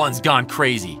 everyone's gone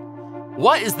crazy.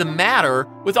 What is the matter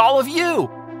with all of you?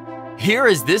 Here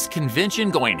is this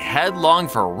convention going headlong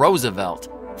for Roosevelt,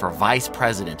 for vice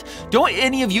president. Don't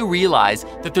any of you realize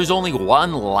that there's only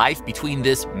one life between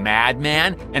this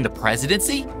madman and the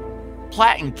presidency?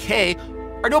 Platt and Kay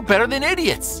are no better than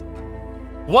idiots.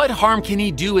 What harm can he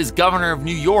do as governor of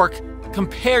New York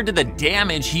compared to the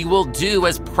damage he will do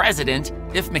as president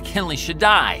if McKinley should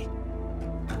die?"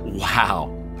 Wow.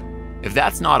 If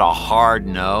that's not a hard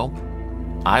no,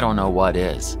 I don't know what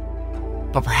is.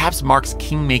 But perhaps Mark's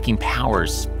king-making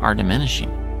powers are diminishing.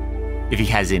 If he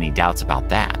has any doubts about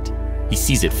that, he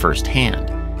sees it firsthand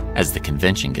as the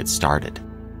convention gets started.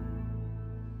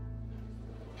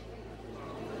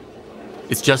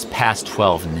 It's just past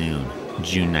 12 noon,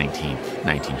 June 19th,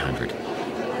 1900.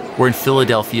 We're in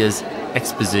Philadelphia's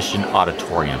Exposition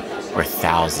Auditorium, where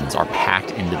thousands are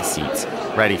packed into the seats,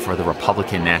 ready for the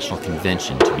Republican National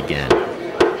Convention to begin.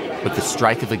 With the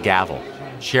strike of a gavel,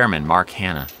 Chairman Mark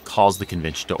Hanna calls the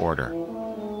convention to order.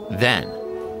 Then,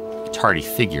 a tardy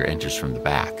figure enters from the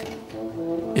back.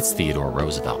 It's Theodore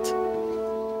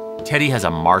Roosevelt. Teddy has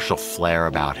a martial flair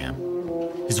about him.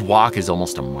 His walk is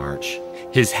almost a march.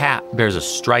 His hat bears a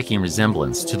striking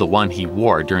resemblance to the one he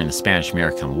wore during the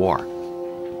Spanish-American War.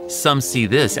 Some see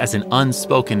this as an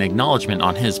unspoken acknowledgement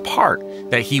on his part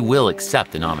that he will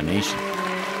accept the nomination.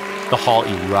 The hall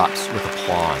erupts with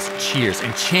applause, cheers,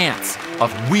 and chants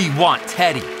of "We want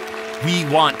Teddy! We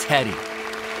want Teddy!"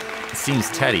 It seems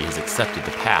Teddy has accepted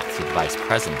the path to the vice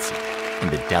presidency,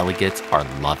 and the delegates are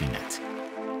loving it.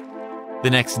 The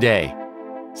next day,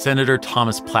 Senator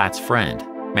Thomas Platt's friend,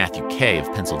 Matthew Kay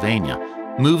of Pennsylvania,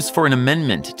 moves for an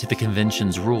amendment to the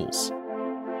convention's rules.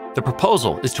 The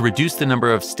proposal is to reduce the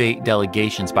number of state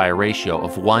delegations by a ratio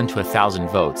of 1 to 1,000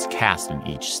 votes cast in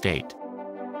each state.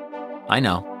 I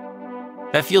know,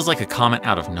 that feels like a comment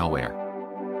out of nowhere,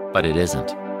 but it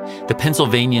isn't. The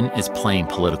Pennsylvanian is playing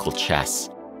political chess.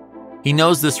 He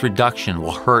knows this reduction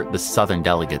will hurt the Southern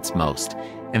delegates most,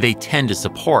 and they tend to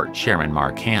support Chairman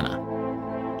Mark Hanna.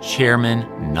 Chairman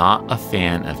not a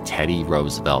fan of Teddy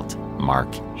Roosevelt,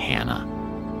 Mark Hanna.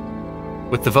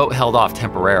 With the vote held off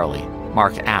temporarily,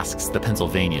 Mark asks the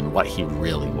Pennsylvanian what he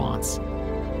really wants.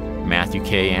 Matthew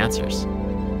Kay answers,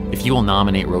 "If you will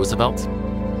nominate Roosevelt,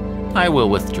 I will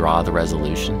withdraw the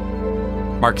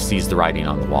resolution." Mark sees the writing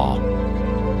on the wall.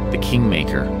 The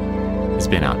kingmaker has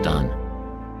been outdone.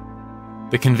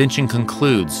 The convention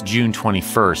concludes June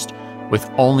 21st with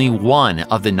only one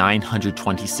of the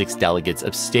 926 delegates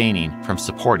abstaining from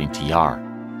supporting TR.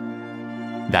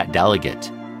 That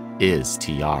delegate is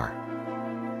TR.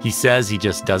 He says he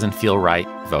just doesn't feel right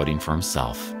voting for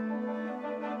himself.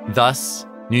 Thus,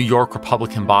 New York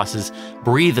Republican bosses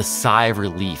breathe a sigh of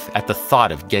relief at the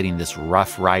thought of getting this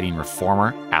rough-riding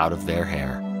reformer out of their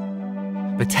hair.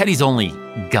 But Teddy's only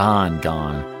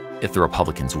gone if the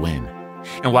Republicans win.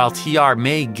 And while TR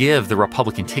may give the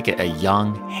Republican ticket a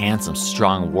young, handsome,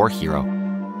 strong war hero,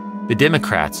 the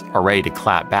Democrats are ready to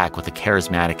clap back with a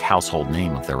charismatic household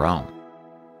name of their own.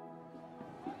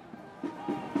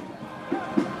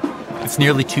 It's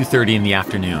nearly 2:30 in the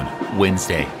afternoon,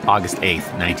 Wednesday, August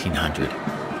 8th, 1900.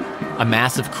 A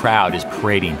massive crowd is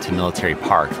parading to Military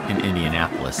Park in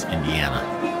Indianapolis, Indiana.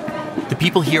 The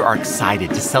people here are excited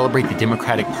to celebrate the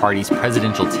Democratic Party's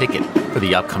presidential ticket for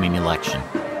the upcoming election.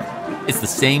 It's the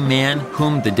same man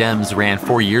whom the Dems ran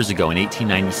 4 years ago in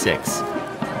 1896,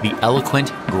 the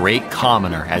eloquent great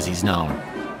commoner as he's known,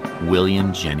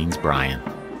 William Jennings Bryan.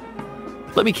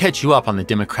 Let me catch you up on the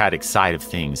Democratic side of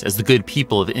things as the good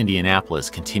people of Indianapolis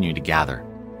continue to gather.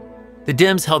 The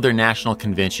Dems held their national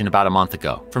convention about a month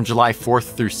ago, from July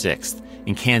 4th through 6th,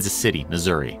 in Kansas City,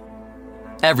 Missouri.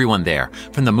 Everyone there,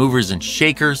 from the movers and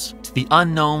shakers to the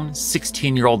unknown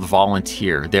 16-year-old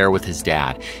volunteer there with his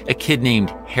dad, a kid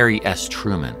named Harry S.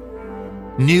 Truman,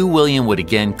 knew William would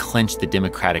again clinch the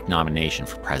Democratic nomination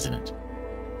for president.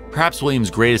 Perhaps William's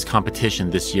greatest competition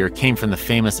this year came from the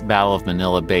famous Battle of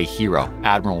Manila Bay hero,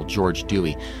 Admiral George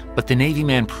Dewey, but the Navy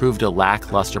man proved a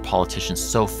lackluster politician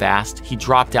so fast he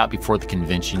dropped out before the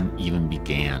convention even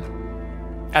began.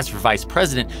 As for vice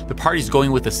president, the party's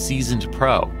going with a seasoned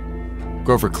pro,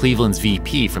 Grover Cleveland's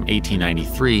VP from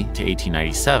 1893 to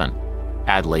 1897,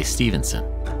 Adlai Stevenson.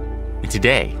 And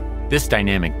today, this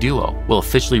dynamic duo will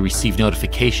officially receive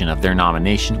notification of their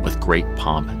nomination with great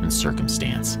pomp and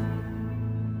circumstance.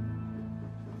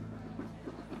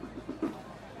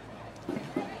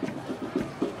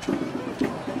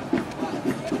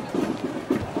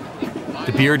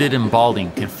 The bearded and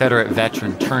balding Confederate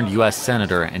veteran turned U.S.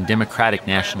 Senator and Democratic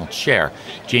National Chair,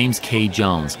 James K.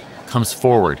 Jones, comes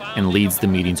forward and leads the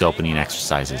meeting's opening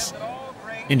exercises.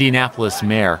 Indianapolis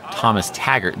Mayor Thomas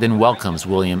Taggart then welcomes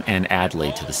William and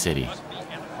Adlai to the city.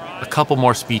 A couple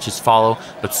more speeches follow,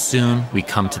 but soon we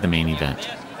come to the main event.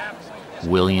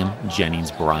 William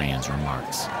Jennings Bryan's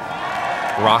remarks.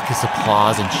 Raucous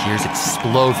applause and cheers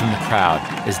explode from the crowd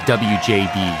as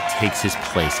WJB takes his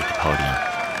place at the podium.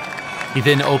 He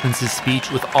then opens his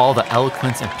speech with all the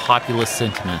eloquence and populist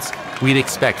sentiments we'd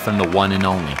expect from the one and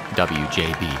only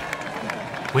WJB.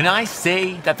 When I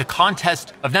say that the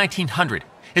contest of 1900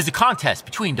 is a contest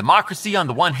between democracy on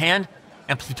the one hand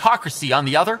and plutocracy on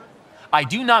the other, I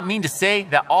do not mean to say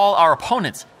that all our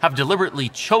opponents have deliberately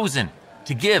chosen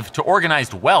to give to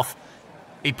organized wealth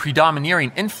a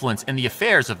predomineering influence in the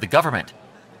affairs of the government.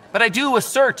 But I do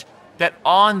assert that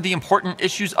on the important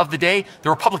issues of the day, the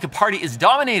Republican Party is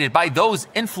dominated by those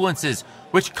influences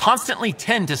which constantly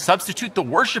tend to substitute the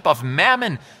worship of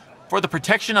mammon for the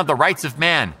protection of the rights of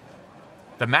man.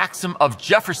 The maxim of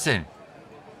Jefferson,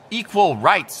 equal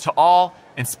rights to all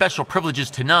and special privileges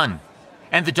to none,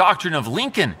 and the doctrine of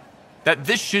Lincoln that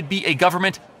this should be a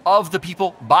government of the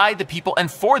people, by the people, and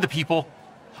for the people,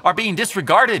 are being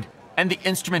disregarded, and the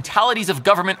instrumentalities of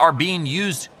government are being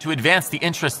used to advance the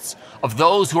interests of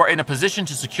those who are in a position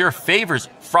to secure favors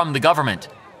from the government.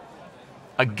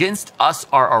 Against us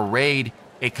are arrayed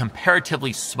a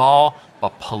comparatively small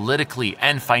but politically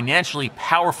and financially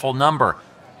powerful number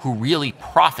who really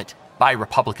profit by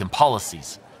Republican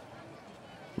policies.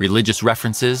 Religious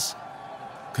references,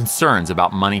 concerns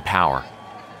about money power.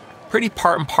 Pretty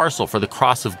part and parcel for the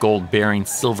cross of gold bearing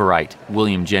silverite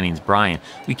William Jennings Bryan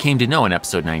we came to know in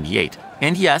episode 98.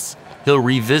 And yes, he'll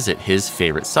revisit his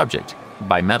favorite subject,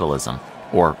 bimetallism,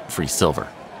 or free silver.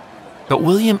 But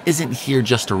William isn't here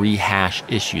just to rehash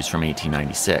issues from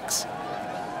 1896.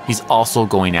 He's also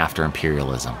going after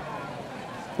imperialism.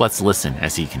 Let's listen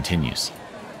as he continues.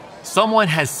 Someone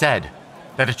has said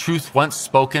that a truth once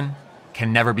spoken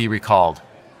can never be recalled.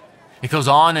 It goes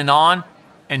on,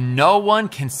 and no one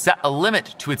can set a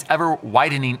limit to its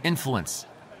ever-widening influence.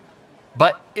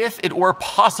 But if it were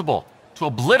possible to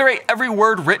obliterate every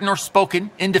word written or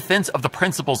spoken in defense of the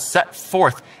principles set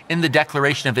forth in the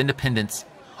Declaration of Independence,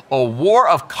 a war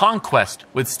of conquest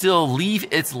would still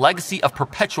leave its legacy of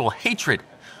perpetual hatred,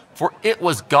 for it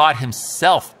was God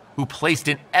himself who placed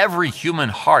in every human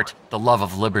heart the love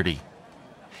of liberty.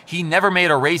 He never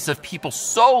made a race of people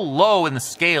so low in the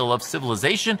scale of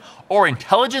civilization or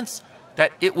intelligence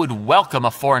that it would welcome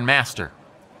a foreign master.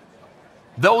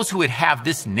 Those who would have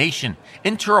this nation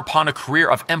enter upon a career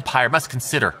of empire must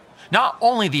consider not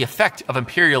only the effect of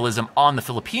imperialism on the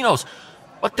Filipinos,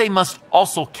 but they must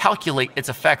also calculate its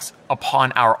effects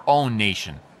upon our own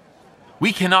nation.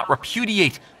 We cannot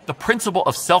repudiate the principle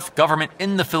of self-government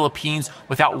in the Philippines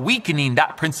without weakening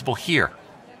that principle here.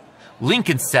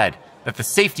 Lincoln said that the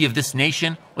safety of this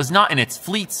nation was not in its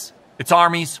fleets, its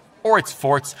armies, or its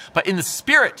forts, but in the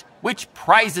spirit which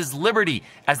prizes liberty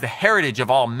as the heritage of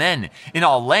all men, in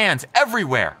all lands,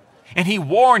 everywhere. And he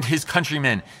warned his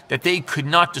countrymen that they could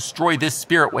not destroy this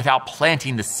spirit without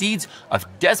planting the seeds of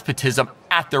despotism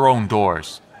at their own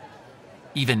doors.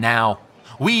 Even now,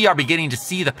 we are beginning to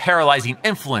see the paralyzing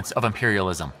influence of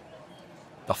imperialism.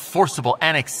 The forcible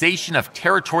annexation of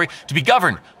territory to be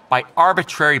governed by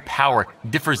arbitrary power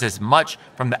differs as much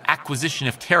from the acquisition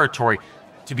of territory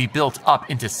to be built up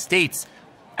into states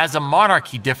as a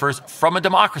monarchy differs from a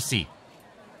democracy.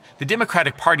 The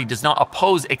Democratic Party does not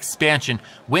oppose expansion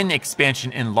when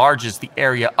expansion enlarges the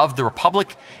area of the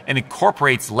republic and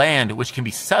incorporates land which can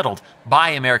be settled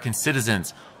by American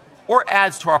citizens, or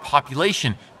adds to our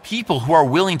population people who are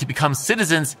willing to become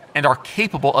citizens and are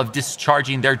capable of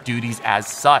discharging their duties as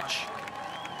such.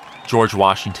 George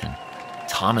Washington,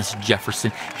 Thomas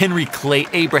Jefferson, Henry Clay,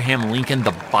 Abraham Lincoln,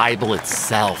 the Bible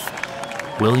itself.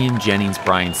 William Jennings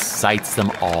Bryan cites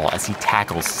them all as he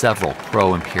tackles several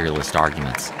pro-imperialist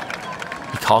arguments.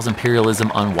 He calls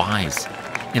imperialism unwise,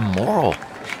 immoral.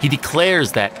 He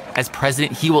declares that, as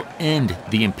president, he will end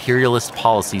the imperialist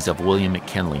policies of William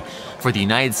McKinley, for the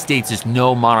United States is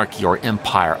no monarchy or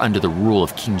empire under the rule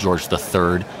of King George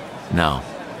III. No,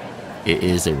 it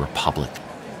is a republic.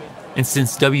 And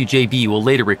since WJB will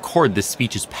later record this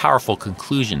speech's powerful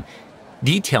conclusion,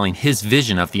 detailing his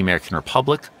vision of the American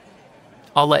Republic,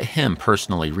 I'll let him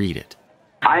personally read it.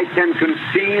 I can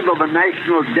conceive of a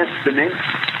national destiny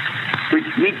which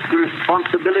meets the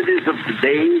responsibilities of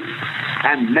today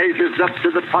and measures up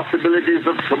to the possibilities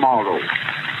of tomorrow.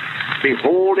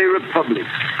 Behold a republic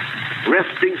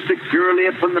resting securely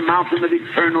upon the mountain of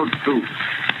eternal truth.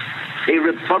 A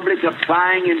republic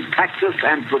applying in practice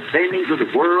and proclaiming to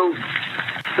the world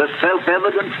the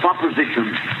self-evident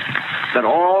proposition that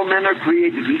all men are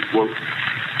created equal,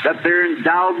 that they're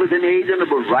endowed with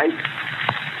inalienable rights,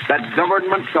 that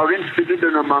governments are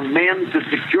instituted among men to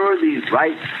secure these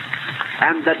rights,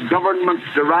 and that governments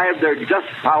derive their just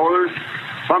powers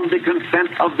from the consent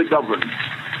of the governed.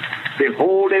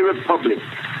 Behold a republic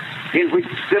in which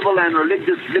civil and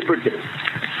religious liberty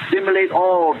stimulate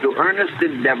all to earnest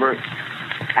endeavor,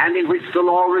 and in which the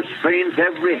law restrains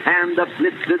every hand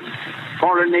uplifted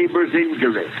for a neighbor's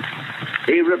injury.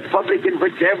 A republic in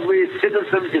which every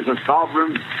citizen is a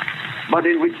sovereign, but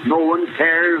in which no one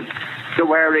cares to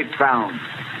wear a crown.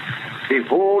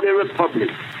 Behold a republic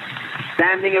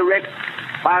standing erect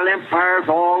while empires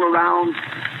all around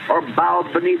are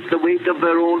bowed beneath the weight of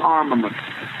their own armament.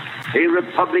 A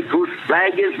republic whose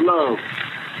flag is love,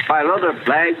 while other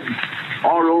flags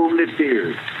are only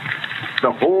fears.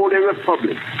 Behold a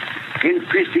republic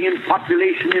increasing in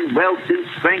population, in wealth, in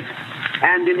strength,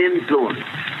 and in influence,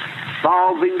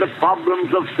 solving the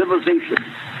problems of civilization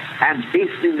and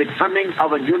hastening the coming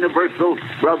of a universal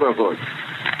brotherhood.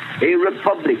 a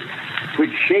republic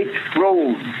which shakes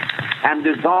thrones and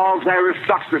dissolves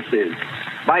aristocracies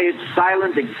by its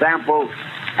silent example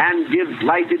and gives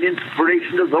light and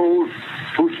inspiration to those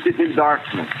who sit in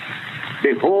darkness.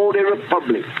 Behold a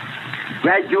republic,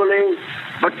 gradually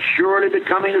but surely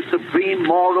becoming a supreme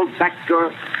moral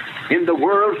factor in the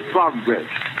world's progress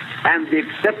and the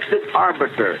accepted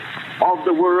arbiter of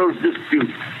the world's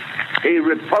disputes. A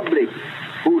republic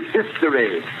whose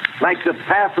history, like the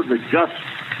path of the just,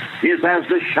 is as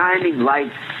the shining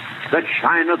light that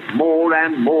shineth more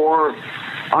and more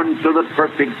unto the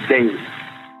perfect day.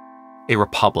 A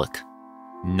republic,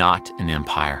 not an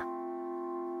empire.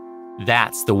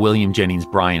 That's the William Jennings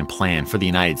Bryan plan for the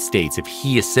United States if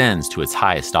he ascends to its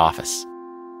highest office.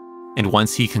 And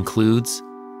once he concludes,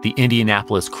 the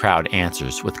Indianapolis crowd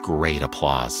answers with great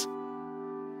applause.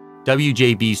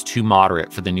 WJB's too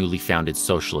moderate for the newly founded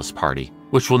Socialist Party,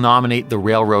 which will nominate the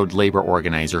railroad labor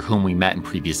organizer whom we met in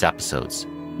previous episodes,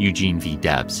 Eugene V.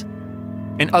 Debs.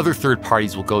 And other third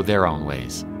parties will go their own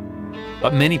ways.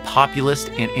 But many populist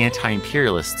and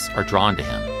anti-imperialists are drawn to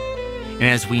him. And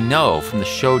as we know from the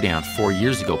showdown 4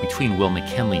 years ago between Will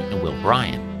McKinley and Will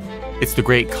Bryan, it's the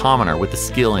great commoner with the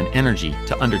skill and energy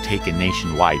to undertake a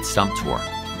nationwide stump tour.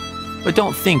 But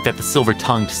don't think that the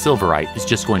silver-tongued silverite is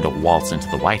just going to waltz into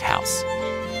the White House.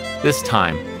 This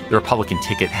time, the Republican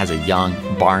ticket has a young,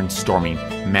 barn-storming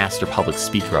master public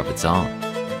speaker of its own,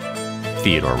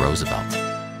 Theodore Roosevelt.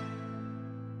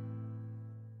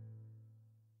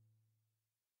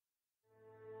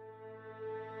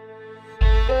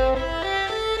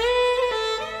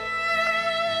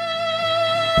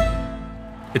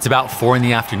 It's about 4 in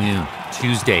the afternoon,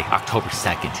 Tuesday, October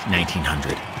 2nd,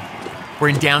 1900. We're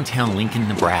in downtown Lincoln,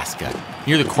 Nebraska,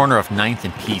 near the corner of 9th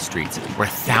and P Streets, where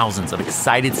thousands of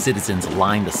excited citizens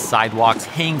line the sidewalks,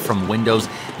 hang from windows,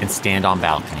 and stand on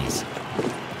balconies.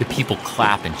 The people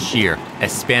clap and cheer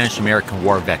as Spanish-American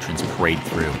War veterans parade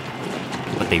through.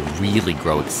 But they really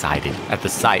grow excited at the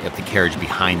sight of the carriage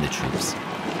behind the troops.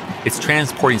 It's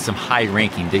transporting some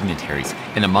high-ranking dignitaries,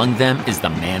 and among them is the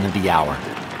man of the hour,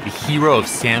 the hero of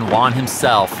San Juan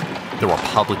himself, the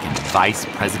Republican vice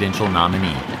presidential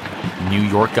nominee, New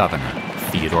York Governor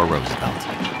Theodore Roosevelt.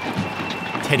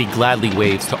 Teddy gladly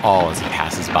waves to all as he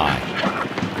passes by.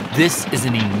 This is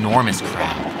an enormous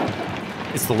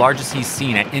crowd. It's the largest he's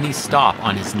seen at any stop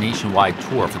on his nationwide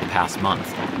tour for the past month.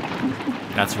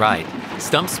 That's right,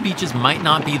 stump speeches might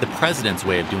not be the president's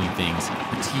way of doing things,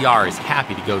 but TR is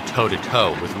happy to go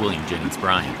toe-to-toe with William Jennings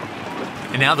Bryan.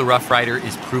 And now the Rough Rider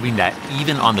is proving that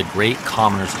even on the great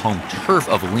commoner's home turf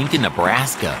of Lincoln,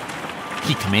 Nebraska,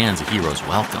 he commands a hero's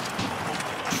welcome.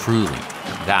 Truly,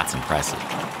 that's impressive.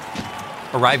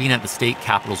 Arriving at the state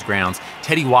capitol's grounds,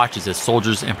 Teddy watches as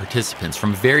soldiers and participants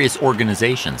from various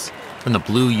organizations, from the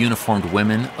blue uniformed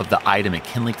women of the Ida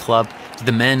McKinley Club to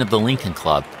the men of the Lincoln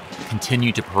Club,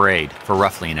 continue to parade for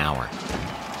roughly an hour.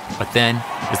 But then,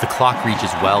 as the clock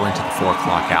reaches well into the 4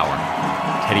 o'clock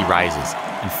hour, Teddy rises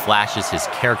and flashes his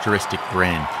characteristic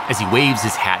grin as he waves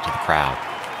his hat to the crowd.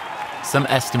 Some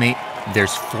estimate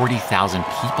there's 40,000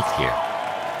 people here.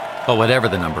 But whatever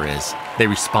the number is, they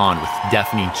respond with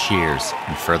deafening cheers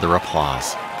and further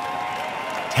applause.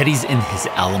 Teddy's in his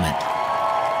element.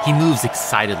 He moves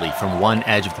excitedly from one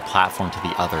edge of the platform to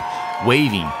the other,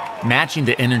 waving, matching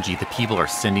the energy the people are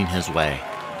sending his way.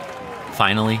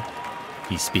 Finally,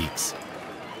 he speaks.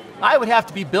 I would have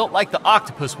to be built like the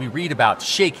octopus we read about to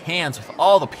shake hands with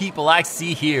all the people I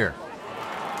see here.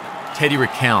 Teddy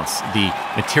recounts the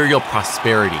material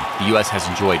prosperity the U.S. has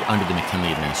enjoyed under the McKinley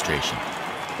administration.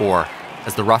 Or,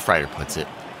 as the Rough Rider puts it,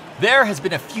 there has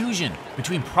been a fusion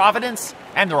between Providence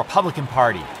and the Republican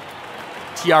Party.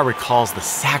 TR recalls the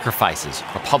sacrifices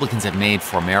Republicans have made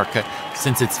for America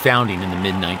since its founding in the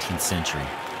mid-19th century.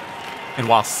 And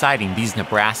while citing these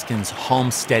Nebraskans'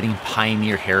 homesteading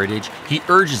pioneer heritage, he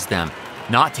urges them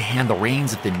not to hand the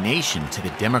reins of the nation to the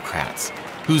Democrats,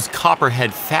 whose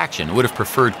Copperhead faction would have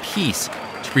preferred peace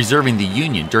to preserving the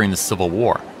Union during the Civil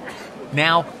War.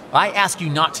 Now, I ask you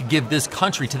not to give this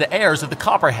country to the heirs of the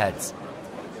Copperheads.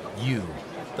 You,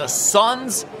 the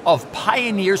sons of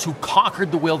pioneers who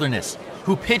conquered the wilderness,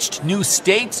 who pitched new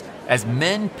stakes as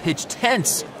men pitch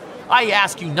tents, I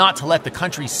ask you not to let the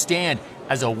country stand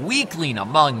as a weakling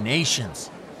among nations.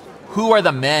 Who are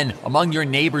the men among your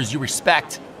neighbors you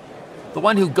respect? The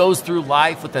one who goes through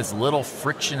life with as little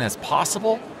friction as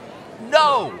possible?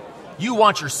 No! You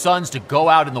want your sons to go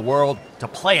out in the world to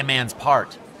play a man's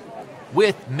part.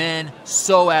 With men,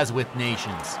 so as with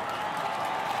nations.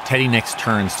 Teddy next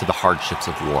turns to the hardships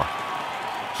of war.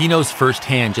 He knows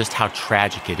firsthand just how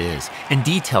tragic it is and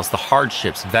details the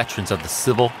hardships veterans of the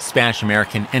Civil,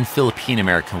 Spanish-American, and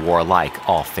Philippine-American War alike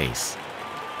all face.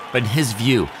 But in his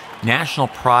view, national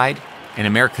pride and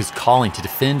America's calling to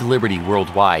defend liberty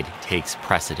worldwide takes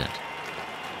precedent.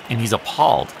 And he's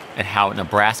appalled at how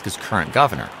Nebraska's current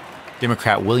governor,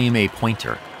 Democrat William A.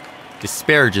 Poynter,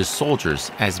 disparages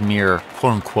soldiers as mere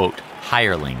quote-unquote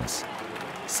hirelings.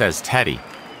 Says Teddy,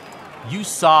 "You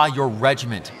saw your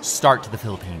regiment start to the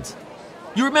Philippines.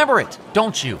 You remember it,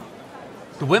 don't you?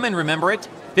 The women remember it.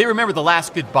 They remember the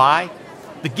last goodbye,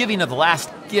 the giving of the last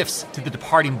gifts to the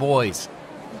departing boys.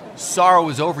 Sorrow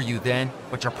was over you then,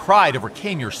 but your pride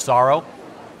overcame your sorrow.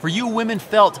 For you women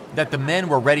felt that the men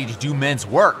were ready to do men's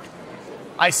work.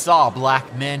 I saw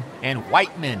black men and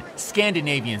white men,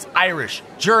 Scandinavians, Irish,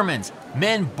 Germans,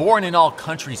 men born in all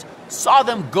countries, saw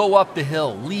them go up the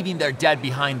hill, leaving their dead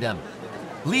behind them,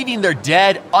 leaving their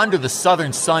dead under the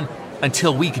southern sun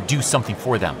until we could do something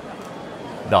for them.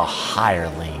 The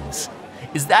hirelings.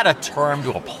 Is that a term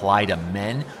to apply to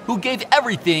men who gave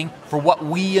everything for what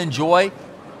we enjoy?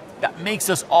 That makes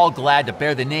us all glad to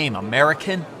bear the name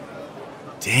American?"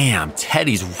 Damn,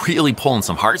 Teddy's really pulling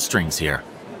some heartstrings here.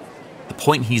 The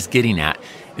point he's getting at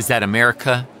is that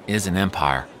America is an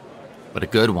empire, but a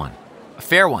good one, a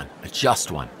fair one, a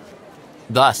just one.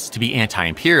 Thus, to be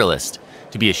anti-imperialist,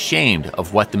 to be ashamed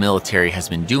of what the military has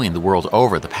been doing the world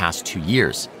over the past 2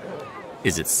 years,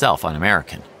 is itself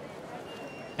un-American.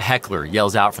 A heckler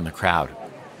yells out from the crowd,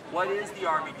 "What is the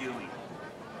Army doing?"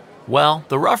 Well,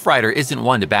 the Rough Rider isn't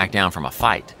one to back down from a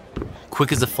fight.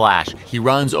 Quick as a flash, he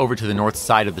runs over to the north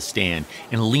side of the stand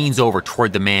and leans over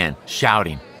toward the man,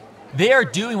 shouting, "They are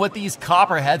doing what these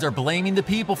copperheads are blaming the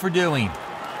people for doing.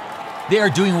 They are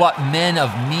doing what men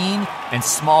of mean and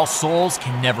small souls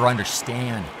can never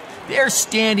understand. They are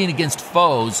standing against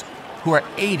foes who are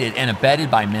aided and abetted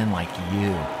by men like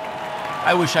you.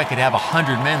 I wish I could have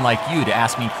 100 men like you to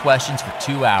ask me questions for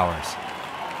 2 hours."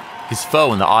 His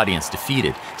foe in the audience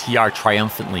defeated, TR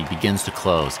triumphantly begins to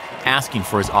close, asking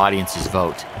for his audience's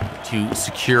vote to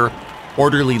secure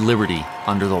orderly liberty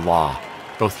under the law,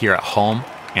 both here at home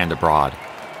and abroad.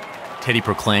 Teddy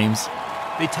proclaims,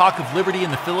 "They talk of liberty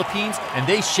in the Philippines, and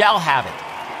they shall have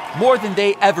it, more than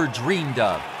they ever dreamed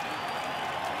of."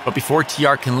 But before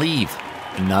TR can leave,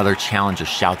 another challenger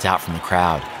shouts out from the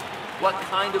crowd, "What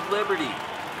kind of liberty?"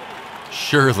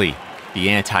 Surely, the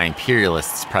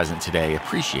anti-imperialists present today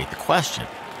appreciate the question.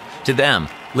 To them,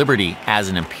 liberty as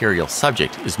an imperial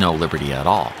subject is no liberty at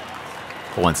all.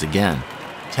 But once again,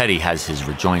 Teddy has his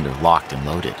rejoinder locked and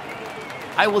loaded.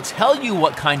 "I will tell you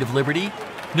what kind of liberty.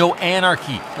 No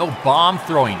anarchy, no bomb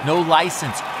throwing, no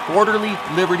license, orderly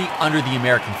liberty under the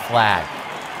American flag.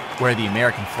 Where the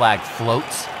American flag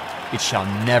floats, it shall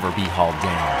never be hauled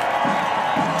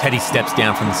down." Teddy steps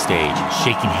down from the stage,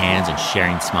 shaking hands and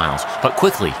sharing smiles, but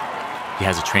quickly, he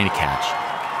has a train to catch.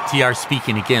 TR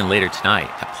speaking again later tonight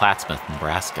at Plattsmouth,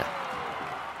 Nebraska.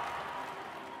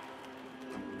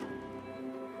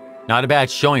 Not a bad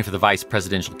showing for the vice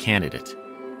presidential candidate.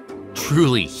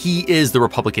 Truly, he is the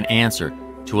Republican answer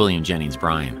to William Jennings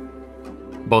Bryan.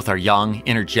 Both are young,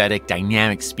 energetic,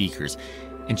 dynamic speakers,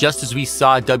 and just as we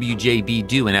saw WJB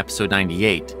do in episode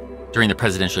 98, during the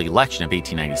presidential election of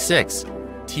 1896,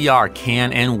 TR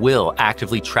can and will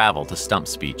actively travel to stump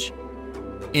speech.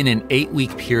 In an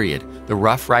 8-week period, the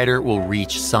Rough Rider will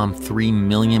reach some 3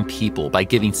 million people by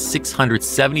giving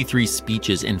 673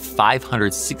 speeches in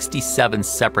 567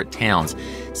 separate towns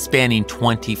spanning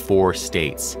 24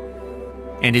 states.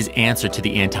 And his answer to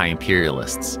the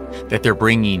anti-imperialists, that they're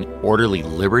bringing orderly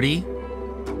liberty?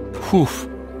 Whew.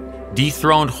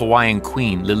 Dethroned Hawaiian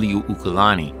Queen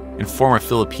Liliuokalani and former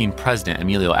Philippine President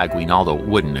Emilio Aguinaldo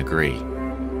wouldn't agree.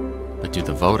 But do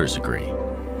the voters agree?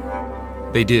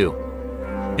 They do.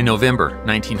 In November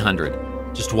 1900,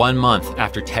 just 1 month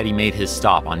after Teddy made his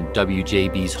stop on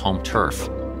WJB's home turf,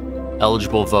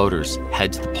 eligible voters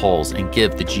head to the polls and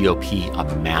give the GOP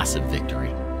a massive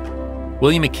victory.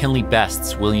 William McKinley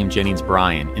bests William Jennings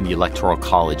Bryan in the Electoral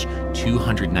College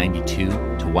 292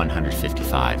 to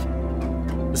 155.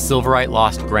 The silverite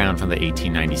lost ground from the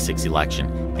 1896 election,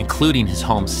 including his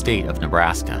home state of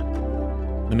Nebraska.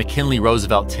 The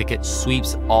McKinley-Roosevelt ticket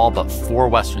sweeps all but 4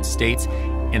 western states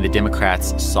and the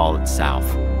Democrats' solid south.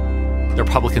 The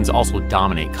Republicans also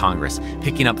dominate Congress,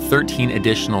 picking up 13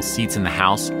 additional seats in the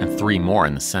House and 3 more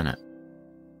in the Senate.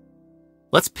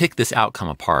 Let's pick this outcome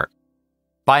apart.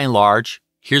 By and large,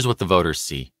 here's what the voters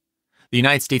see. The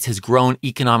United States has grown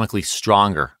economically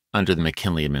stronger under the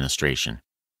McKinley administration.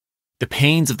 The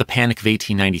pains of the Panic of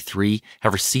 1893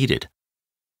 have receded.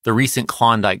 The recent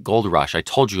Klondike gold rush I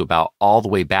told you about all the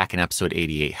way back in episode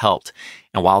 88 helped,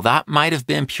 and while that might have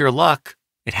been pure luck,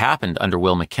 it happened under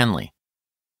Will McKinley.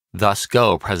 Thus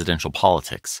go presidential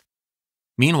politics.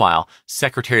 Meanwhile,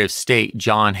 Secretary of State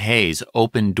John Hay's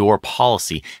open-door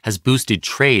policy has boosted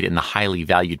trade in the highly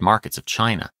valued markets of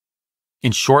China.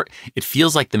 In short, it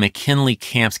feels like the McKinley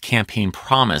camp's campaign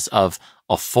promise of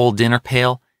a full dinner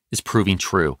pail is proving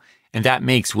true, and that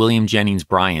makes William Jennings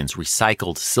Bryan's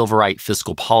recycled silverite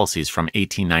fiscal policies from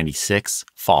 1896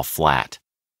 fall flat.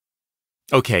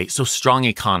 Okay, so strong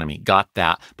economy, got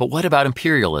that, but what about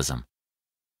imperialism?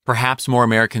 Perhaps more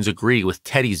Americans agree with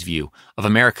Teddy's view of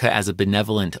America as a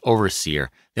benevolent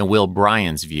overseer than Will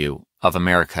Bryan's view of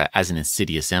America as an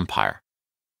insidious empire.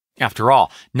 After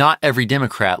all, not every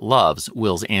Democrat loves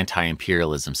Will's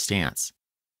anti-imperialism stance.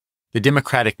 The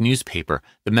Democratic newspaper,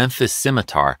 the Memphis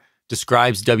Scimitar,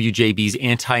 describes WJB's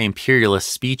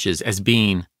anti-imperialist speeches as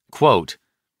being, quote,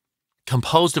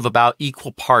 composed of about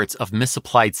equal parts of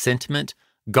misapplied sentiment,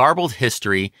 garbled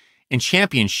history, and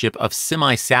championship of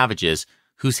semi-savages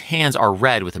whose hands are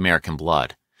red with American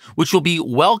blood, which will be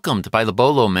welcomed by the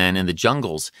Bolo men in the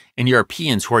jungles and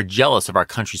Europeans who are jealous of our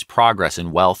country's progress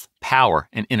in wealth, power,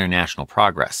 and international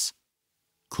progress.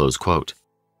 Close quote.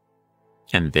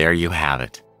 And there you have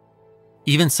it.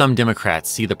 Even some Democrats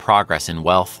see the progress in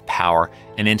wealth, power,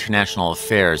 and international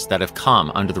affairs that have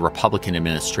come under the Republican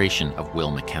administration of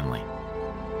Will McKinley.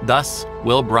 Thus,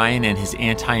 Will Bryan and his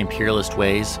anti-imperialist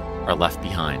ways are left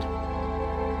behind.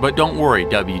 But don't worry,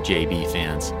 WJB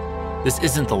fans. This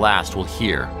isn't the last we'll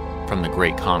hear from the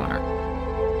great commoner.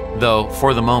 Though,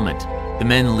 for the moment, the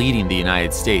men leading the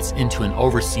United States into an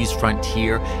overseas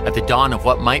frontier at the dawn of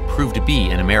what might prove to be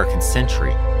an American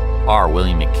century are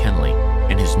William McKinley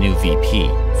and his new VP,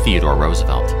 Theodore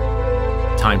Roosevelt.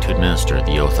 Time to administer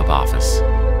the oath of office.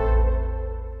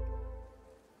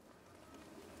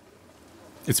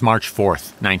 It's March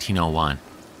 4th, 1901.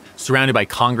 Surrounded by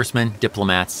congressmen,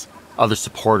 diplomats, other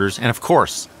supporters, and of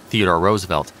course, Theodore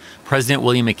Roosevelt, President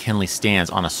William McKinley stands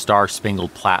on a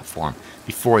star-spangled platform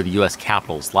before the U.S.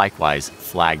 Capitol's likewise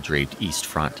flag-draped East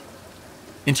Front.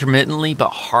 Intermittently but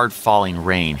hard-falling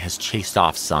rain has chased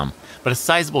off some, but a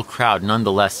sizable crowd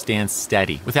nonetheless stands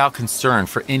steady without concern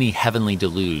for any heavenly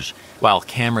deluge, while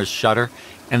cameras shutter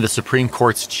and the Supreme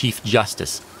Court's Chief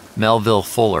Justice, Melville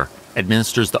Fuller,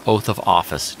 administers the oath of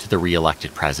office to the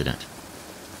re-elected president.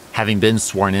 Having been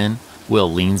sworn in,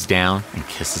 Will leans down and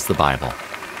kisses the Bible.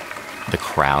 The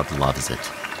crowd loves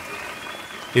it.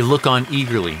 They look on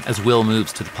eagerly as Will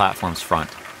moves to the platform's front.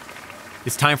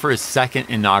 It's time for his second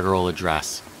inaugural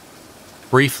address.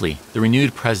 Briefly, the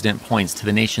renewed president points to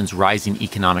the nation's rising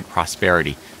economic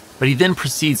prosperity, but he then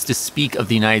proceeds to speak of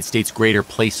the United States' greater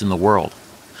place in the world,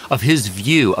 of his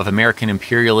view of American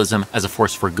imperialism as a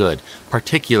force for good,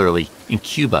 particularly in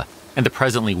Cuba and the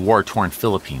presently war-torn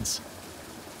Philippines.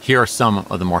 Here are some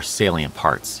of the more salient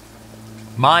parts.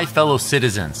 My fellow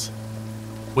citizens,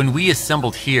 when we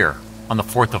assembled here on the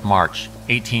 4th of March,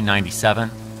 1897,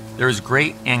 there is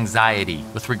great anxiety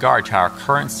with regard to our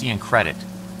currency and credit.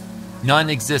 None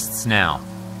exists now.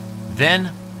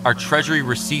 Then, our treasury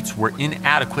receipts were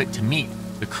inadequate to meet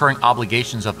the current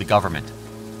obligations of the government.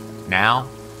 Now,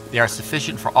 they are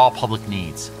sufficient for all public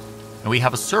needs, and we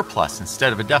have a surplus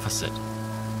instead of a deficit.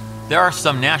 There are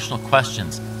some national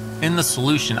questions in the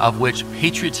solution of which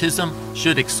patriotism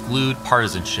should exclude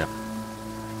partisanship.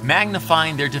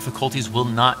 Magnifying their difficulties will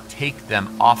not take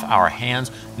them off our hands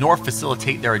nor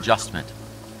facilitate their adjustment.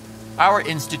 Our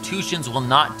institutions will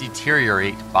not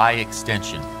deteriorate by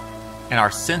extension, and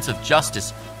our sense of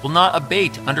justice will not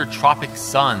abate under tropic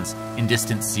suns in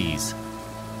distant seas.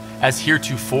 As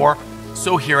heretofore,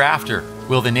 so hereafter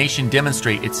will the nation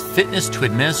demonstrate its fitness to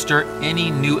administer any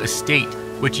new estate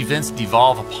which events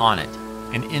devolve upon it,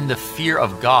 and in the fear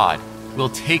of God will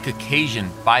take occasion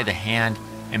by the hand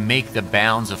and make the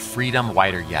bounds of freedom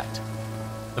wider yet.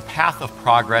 The path of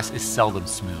progress is seldom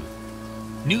smooth.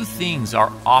 New things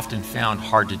are often found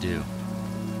hard to do.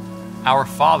 Our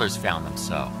fathers found them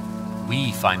so.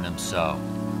 We find them so.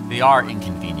 They are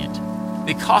inconvenient.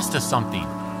 They cost us something.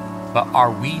 But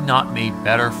are we not made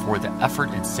better for the effort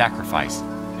and sacrifice?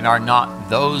 And are not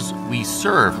those we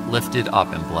serve lifted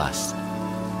up and blessed?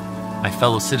 My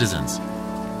fellow citizens,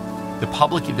 the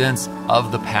public events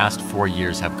of the past 4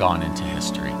 years have gone into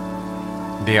history.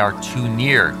 They are too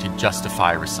near to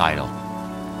justify recital.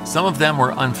 Some of them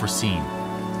were unforeseen.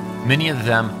 Many of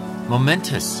them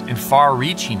momentous and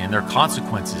far-reaching in their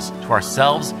consequences to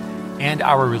ourselves and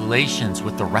our relations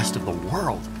with the rest of the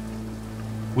world.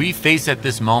 We face at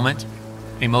this moment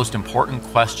a most important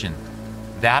question,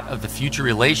 that of the future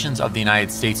relations of the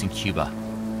United States and Cuba.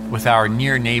 With our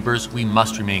near neighbors, we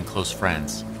must remain close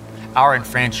friends. Our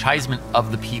enfranchisement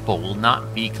of the people will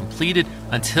not be completed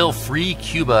until free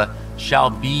Cuba shall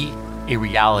be a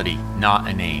reality, not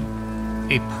a name.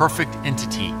 A perfect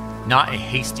entity, not a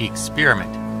hasty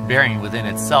experiment, bearing within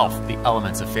itself the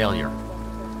elements of failure.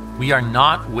 We are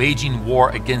not waging war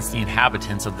against the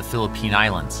inhabitants of the Philippine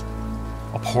Islands.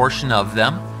 A portion of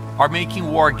them are making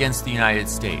war against the United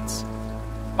States.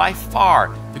 By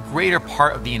far, the greater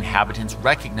part of the inhabitants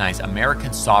recognize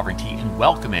American sovereignty and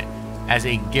welcome it as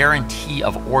a guarantee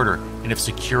of order and of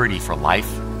security for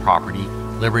life, property,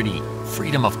 liberty,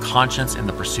 freedom of conscience, and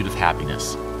the pursuit of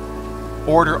happiness.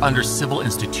 Order under civil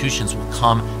institutions will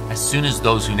come as soon as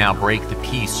those who now break the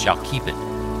peace shall keep it.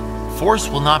 Force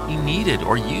will not be needed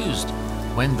or used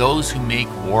when those who make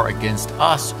war against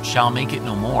us shall make it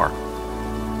no more.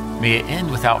 May it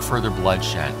end without further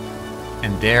bloodshed,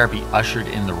 and there be ushered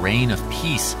in the reign of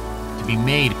peace to be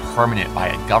made permanent by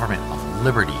a government of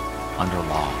liberty under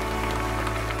law.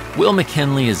 Will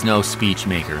McKinley is no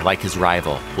speechmaker like his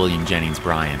rival, William Jennings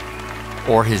Bryan,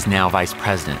 or his now Vice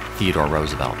President, Theodore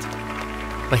Roosevelt.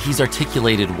 But he's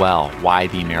articulated well why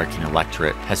the American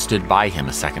electorate has stood by him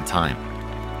a second time.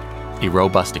 A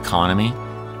robust economy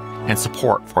and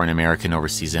support for an American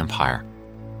overseas empire.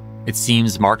 It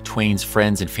seems Mark Twain's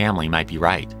friends and family might be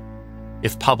right.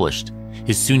 If published,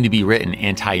 his soon-to-be written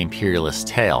anti-imperialist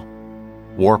tale,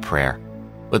 War Prayer,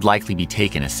 would likely be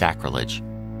taken as sacrilege.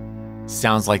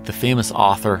 Sounds like the famous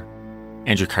author,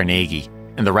 Andrew Carnegie,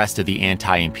 and the rest of the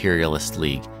Anti-Imperialist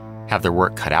League have their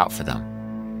work cut out for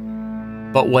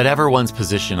them. But whatever one's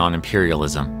position on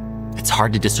imperialism, it's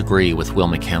hard to disagree with Will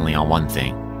McKinley on one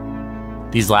thing.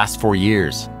 These last 4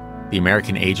 years, the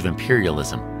American age of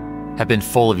imperialism, have been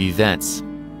full of events,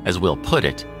 as Will put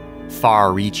it,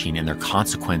 far-reaching in their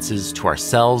consequences to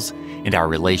ourselves and our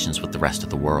relations with the rest of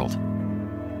the world.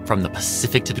 From the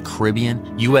Pacific to the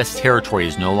Caribbean, U.S. territory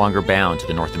is no longer bound to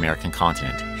the North American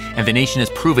continent, and the nation has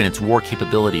proven its war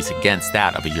capabilities against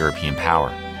that of a European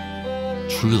power.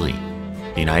 Truly,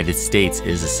 the United States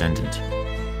is ascendant.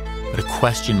 But a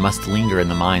question must linger in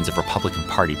the minds of Republican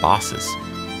Party bosses.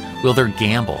 Will their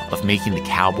gamble of making the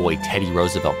cowboy Teddy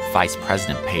Roosevelt vice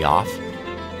president pay off?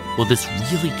 Will this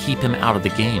really keep him out of the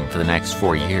game for the next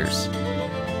 4 years?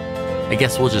 I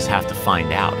guess we'll just have to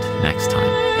find out next time.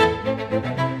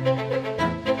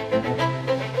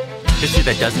 History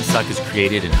That Doesn't Suck is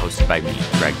created and hosted by me,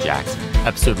 Greg Jackson.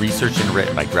 Episode researched and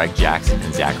written by Greg Jackson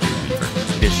and Zachary Weaver.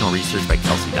 Additional research by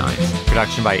Kelsey Dines.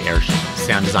 Production by Airship.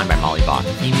 Sound design by Molly Bach.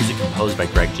 Theme music composed by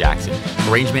Greg Jackson.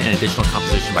 Arrangement and additional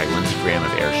composition by Lindsey Graham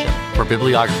of Airship. For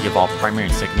bibliography of all primary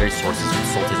and secondary sources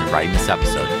consulted in writing this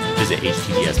episode, visit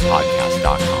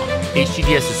htdspodcast.com.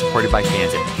 HTDS is supported by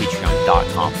fans at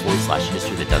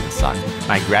patreon.com/history that doesn't suck.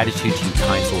 My gratitude to you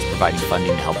kind souls providing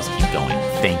funding to help us keep going.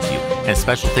 Thank you. And a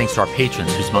special thanks to our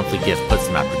patrons whose monthly gift puts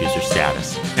them at producer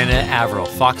status. Annette Averill,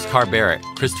 Foxcar Barrett,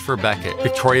 Christopher Beckett,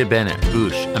 Victoria Bennett,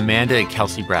 Boosh, Amanda and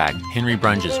Kelsey Bragg, Henry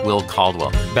Brunges, Will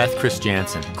Caldwell, Beth Chris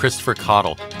Jansen, Christopher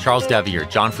Cottle, Charles Devier,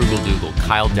 John Frugal Dougal,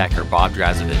 Kyle Decker, Bob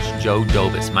Drazovich, Joe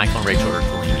Dobis, Michael and Rachel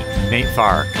Ercolini, Nate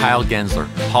Farr, Kyle Gensler,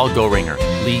 Paul Goringer,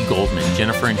 Lee Goldman,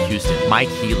 Jennifer in Houston, Mike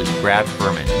Healy, Brad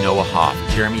Furman, Noah Hoff,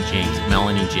 Jeremy James,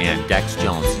 Melanie Jan, Dex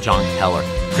Jones, John Keller,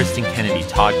 Kristen Kennedy,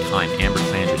 Todd Kime, Amber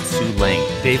Clandred, Sue Lang,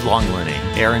 Dave Longlinay,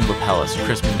 Aaron Lapellis,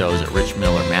 Chris Mendoza, Rich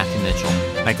Miller, Matthew Mitchell,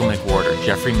 Michael McWhorter,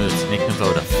 Jeffrey Moots, Nick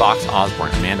Navoda, Fox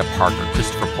Osborne, Amanda Parker,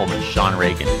 Christopher Pullman, Sean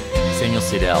Reagan, Samuel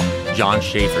Siedel, John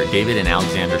Schaefer, David and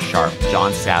Alexander Sharp,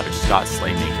 John Savage, Scott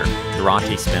Slaymaker,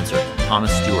 Durante Spencer,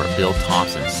 Thomas Stewart, Bill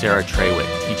Thompson, Sarah Treywick,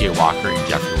 TJ Walker, and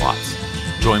Jeffrey Watts.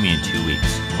 Join me in 2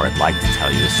 weeks, where I'd like to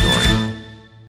tell you a story.